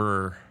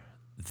remember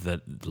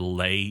that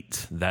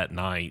late that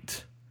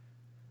night,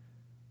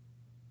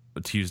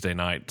 Tuesday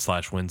night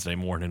 / Wednesday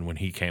morning, when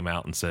he came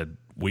out and said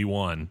we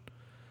won.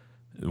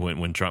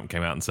 When Trump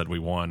came out and said we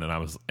won,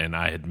 and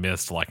I had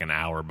missed like an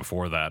hour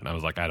before that, and I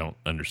was like, I don't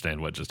understand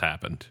what just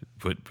happened.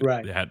 But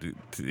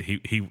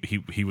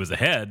he was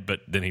ahead,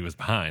 but then he was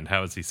behind.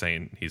 How is he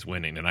saying he's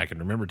winning? And I can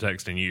remember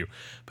texting you,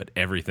 but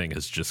everything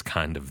is just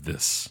kind of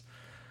this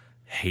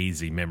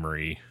hazy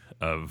memory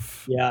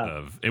of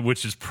it,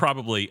 which is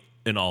probably,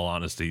 in all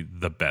honesty,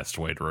 the best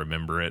way to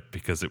remember it,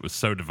 because it was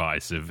so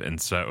divisive,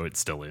 and so it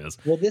still is.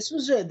 Well, this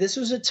was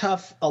a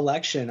tough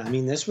election. I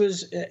mean, this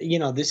was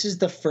this is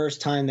the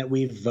first time that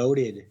we've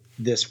voted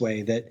this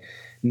way, that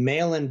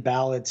mail-in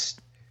ballots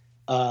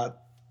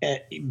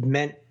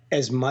meant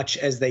as much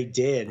as they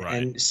did,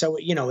 and so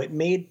it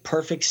made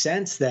perfect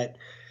sense that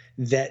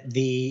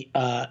the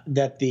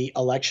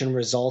election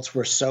results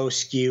were so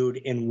skewed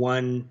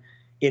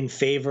in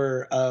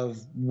favor of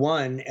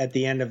one at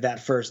the end of that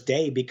first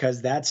day,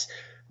 because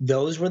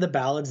those were the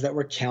ballots that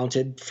were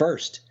counted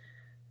first.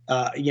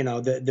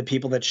 The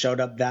people that showed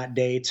up that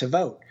day to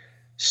vote.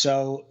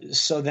 So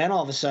then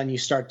all of a sudden you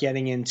start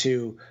getting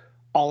into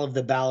all of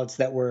the ballots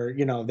that were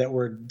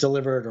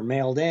delivered or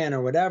mailed in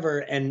or whatever,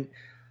 and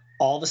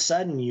all of a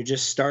sudden you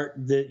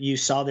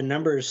saw the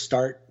numbers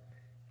start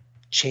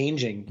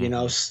changing,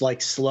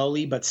 like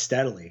slowly but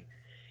steadily.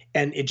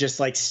 And it just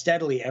like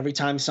steadily, every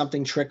time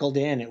something trickled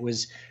in, it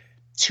was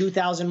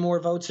 2,000 more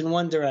votes in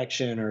one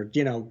direction, or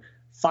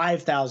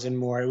 5,000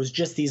 more. It was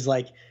just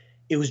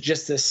it was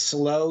just this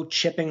slow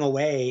chipping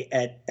away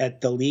at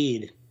the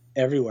lead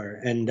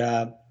everywhere, and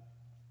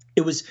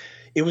it was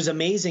it was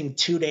amazing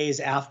 2 days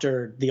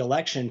after the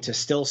election to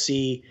still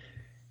see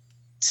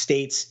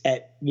states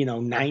at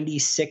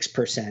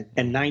 96%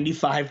 and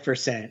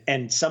 95%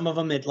 and some of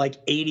them at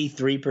like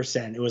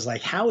 83%. It was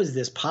like, how is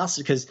this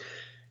possible? Because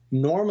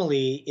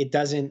normally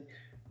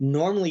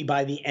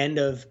by the end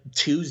of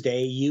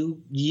Tuesday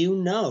you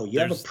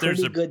have a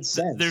pretty good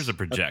sense. There's a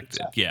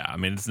projected, yeah. I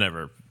mean, it's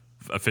never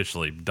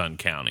officially done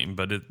counting,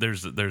 but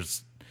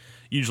there's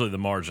usually the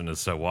margin is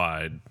so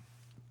wide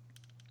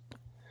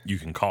you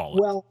can call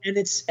it. Well, and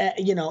it's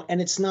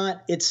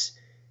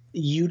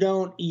you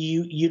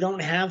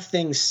don't have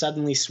things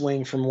suddenly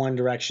swing from one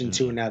direction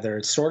to another.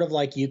 It's sort of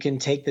like you can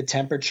take the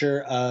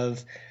temperature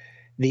of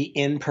the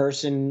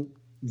in-person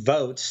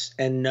votes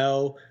and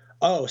know,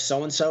 oh,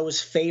 so-and-so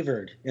was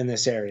favored in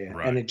this area.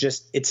 Right. And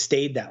it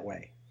stayed that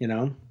way,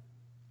 Yeah.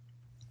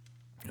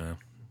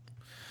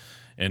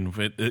 And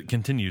it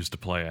continues to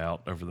play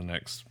out over the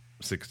next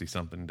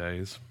 60-something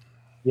days.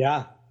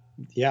 Yeah.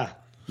 Yeah.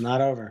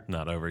 Not over.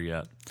 Not over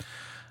yet.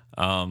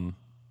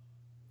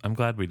 I'm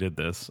glad we did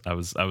this. I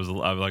was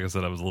like I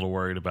said, I was a little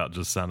worried about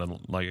just sounding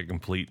like a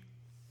complete.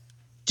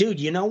 Dude,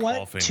 you know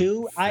what?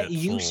 Too,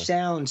 you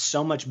sound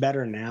so much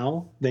better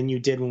now than you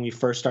did when we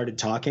first started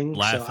talking.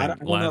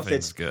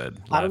 Laughing's good.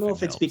 I don't know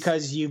if it's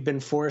because you've been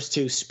forced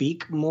to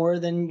speak more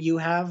than you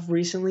have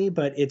recently,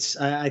 but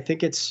I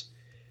think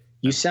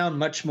you sound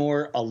much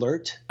more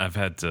alert. I've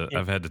had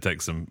to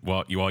take some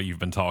while you've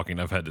been talking.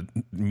 I've had to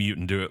mute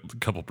and do a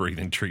couple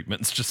breathing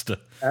treatments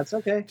That's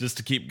okay. Just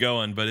to keep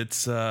going. But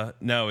it's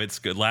it's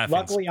good.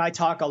 Luckily, I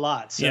talk a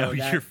lot, so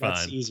you're fine.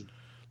 That's easy.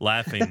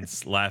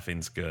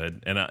 Laughing's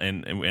good, and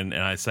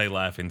I say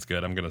laughing's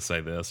good. I'm going to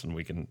say this, and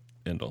we can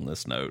end on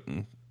this note,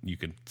 and you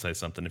can say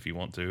something if you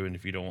want to, and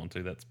if you don't want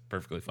to, that's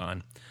perfectly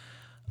fine.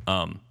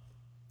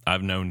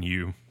 I've known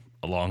you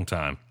a long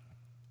time.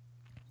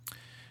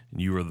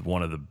 You were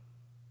one of the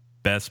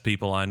best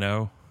people I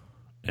know,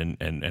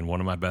 and one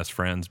of my best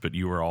friends, but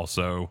you were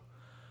also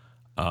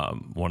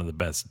one of the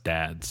best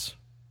dads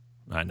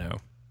I know.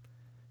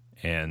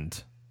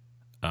 And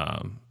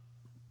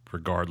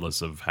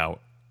regardless of how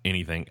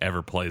anything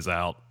ever plays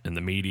out in the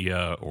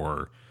media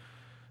or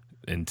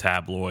in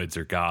tabloids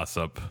or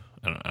gossip,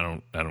 I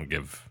don't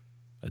give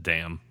a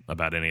damn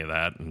about any of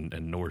that, and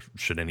nor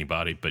should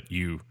anybody. But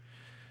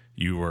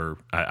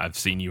I've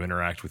seen you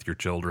interact with your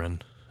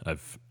children. I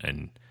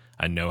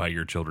know how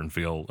your children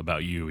feel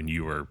about you, and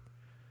you are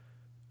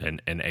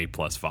an A+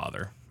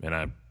 father. And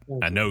I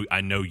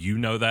know you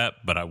know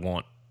that, but I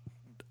want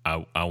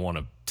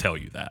to tell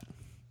you that.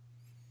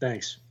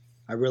 Thanks.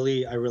 I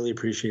really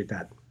appreciate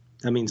that.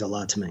 That means a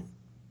lot to me.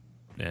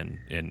 And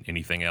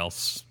anything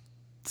else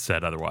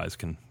said otherwise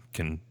can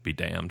be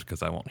damned,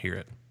 because I won't hear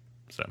it.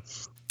 So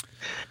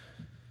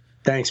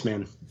thanks,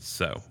 man.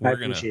 So we're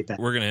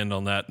gonna end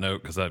on that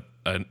note, because I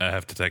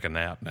have to take a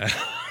nap now.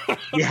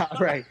 Yeah,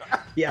 right.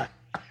 Yeah.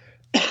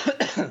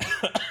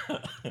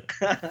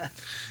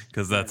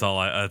 Because that's all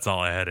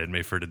I had in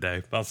me for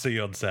today. I'll see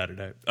you on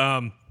Saturday.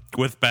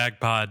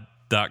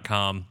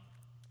 Withbagpod.com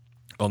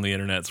on the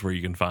internet's where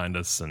you can find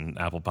us, and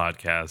Apple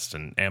Podcasts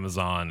and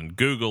Amazon and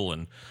Google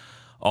and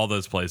all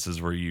those places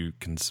where you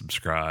can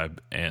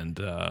subscribe. And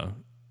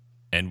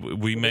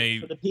we may,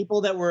 for the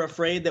people that were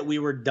afraid that we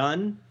were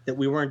done, that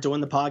we weren't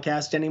doing the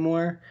podcast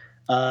anymore,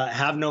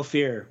 have no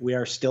fear. We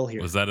are still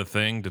here. Was that a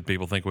thing? Did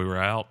people think we were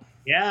out?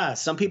 Yeah,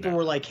 some people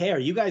were like, "Hey, are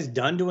you guys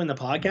done doing the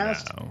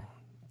podcast?" No.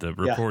 The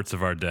reports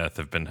of our death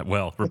have been,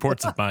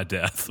 reports of my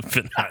death have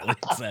been highly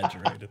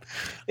exaggerated.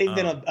 They've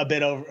been a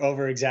bit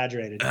over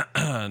exaggerated.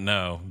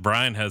 No,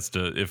 Brian has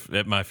to, if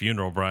at my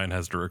funeral, Brian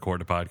has to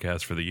record a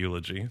podcast for the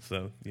eulogy.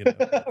 So,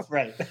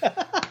 Right.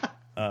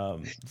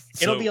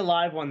 It'll be a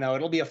live one, though.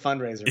 It'll be a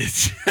fundraiser.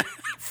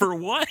 For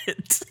what?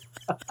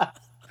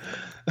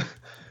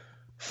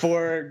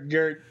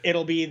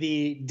 It'll be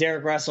the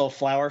Derek Russell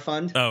Flower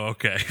Fund. Oh,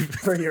 okay.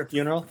 For your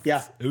funeral.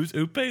 Yeah.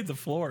 Who paid the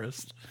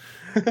florist?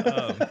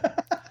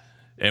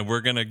 And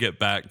we're going to get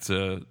back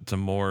to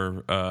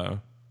more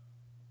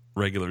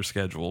regular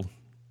schedule,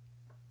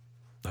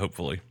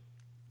 hopefully.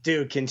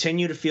 Dude,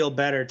 continue to feel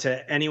better.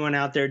 To anyone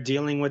out there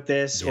dealing with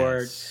this,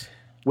 or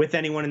with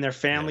anyone in their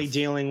family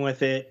dealing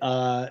with it,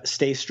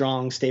 stay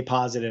strong, stay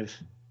positive.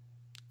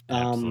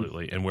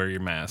 Absolutely. And wear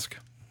your mask.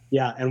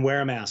 Yeah, and wear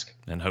a mask.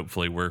 And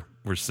hopefully we're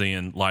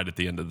seeing light at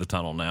the end of the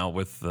tunnel now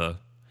with the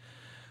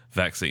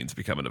vaccines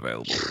becoming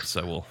available.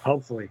 So we'll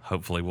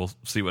hopefully we'll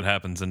see what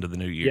happens into the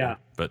new year.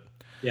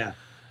 Yeah.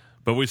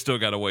 But we still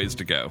got a ways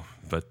to go.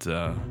 But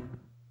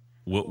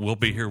we'll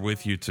be here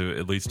with you to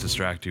at least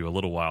distract you a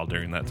little while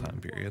during that time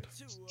period.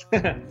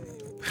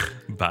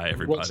 Bye,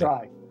 everybody. We'll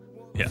try.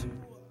 Yeah.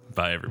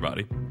 Bye,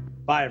 everybody.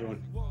 Bye,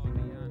 everyone.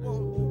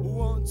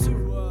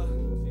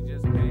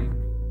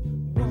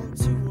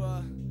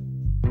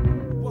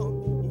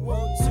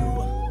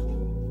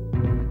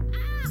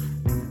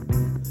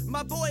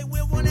 My boy,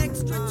 we're one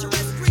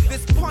extraterrestrial.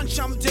 This punch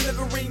I'm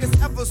delivering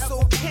is ever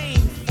so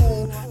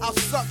painful. I'll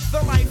suck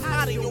the life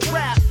out of your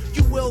rap.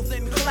 You will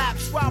then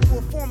collapse while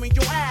performing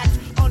your act.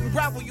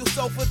 Unravel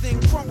yourself and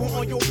then crumble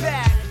on your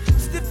back.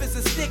 stiff as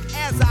a stick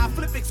as I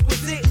flip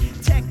exquisite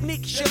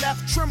techniques. You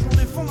left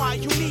trembling for my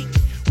unique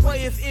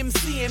way of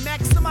MCing.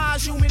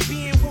 Maximize human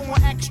being.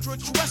 When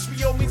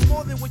extraterrestrial means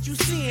more than what you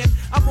seeing.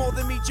 I'm more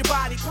than meet your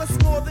body, plus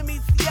more than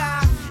meets the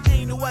eye.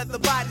 Ain't no other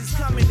bodies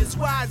coming as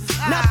wise as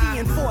I. Not the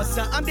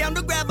enforcer. I'm down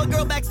to grab a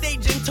girl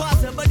backstage and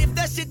toss her. But if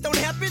that shit don't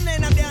happen,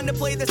 then I'm down to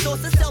play the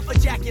source of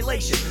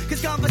self-ejaculation.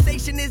 Cause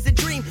conversation is a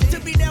dream. To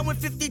be down with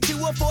 52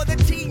 or for the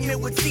team, it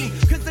would seem.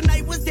 Cause the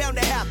night was down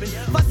to happen.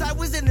 Plus I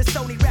was in the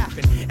Sony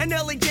rapping. And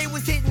LJ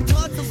was hitting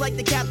tonsils like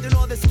the captain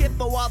or the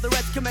skipper while the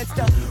rest commenced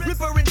to rip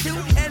her in two.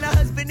 And her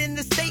husband in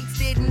the States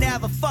didn't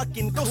have a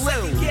fucking clue. No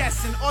second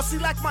guessing.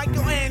 Aussie like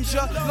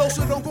Michelangelo.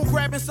 So don't go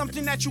grabbing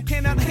something that you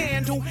cannot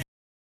handle.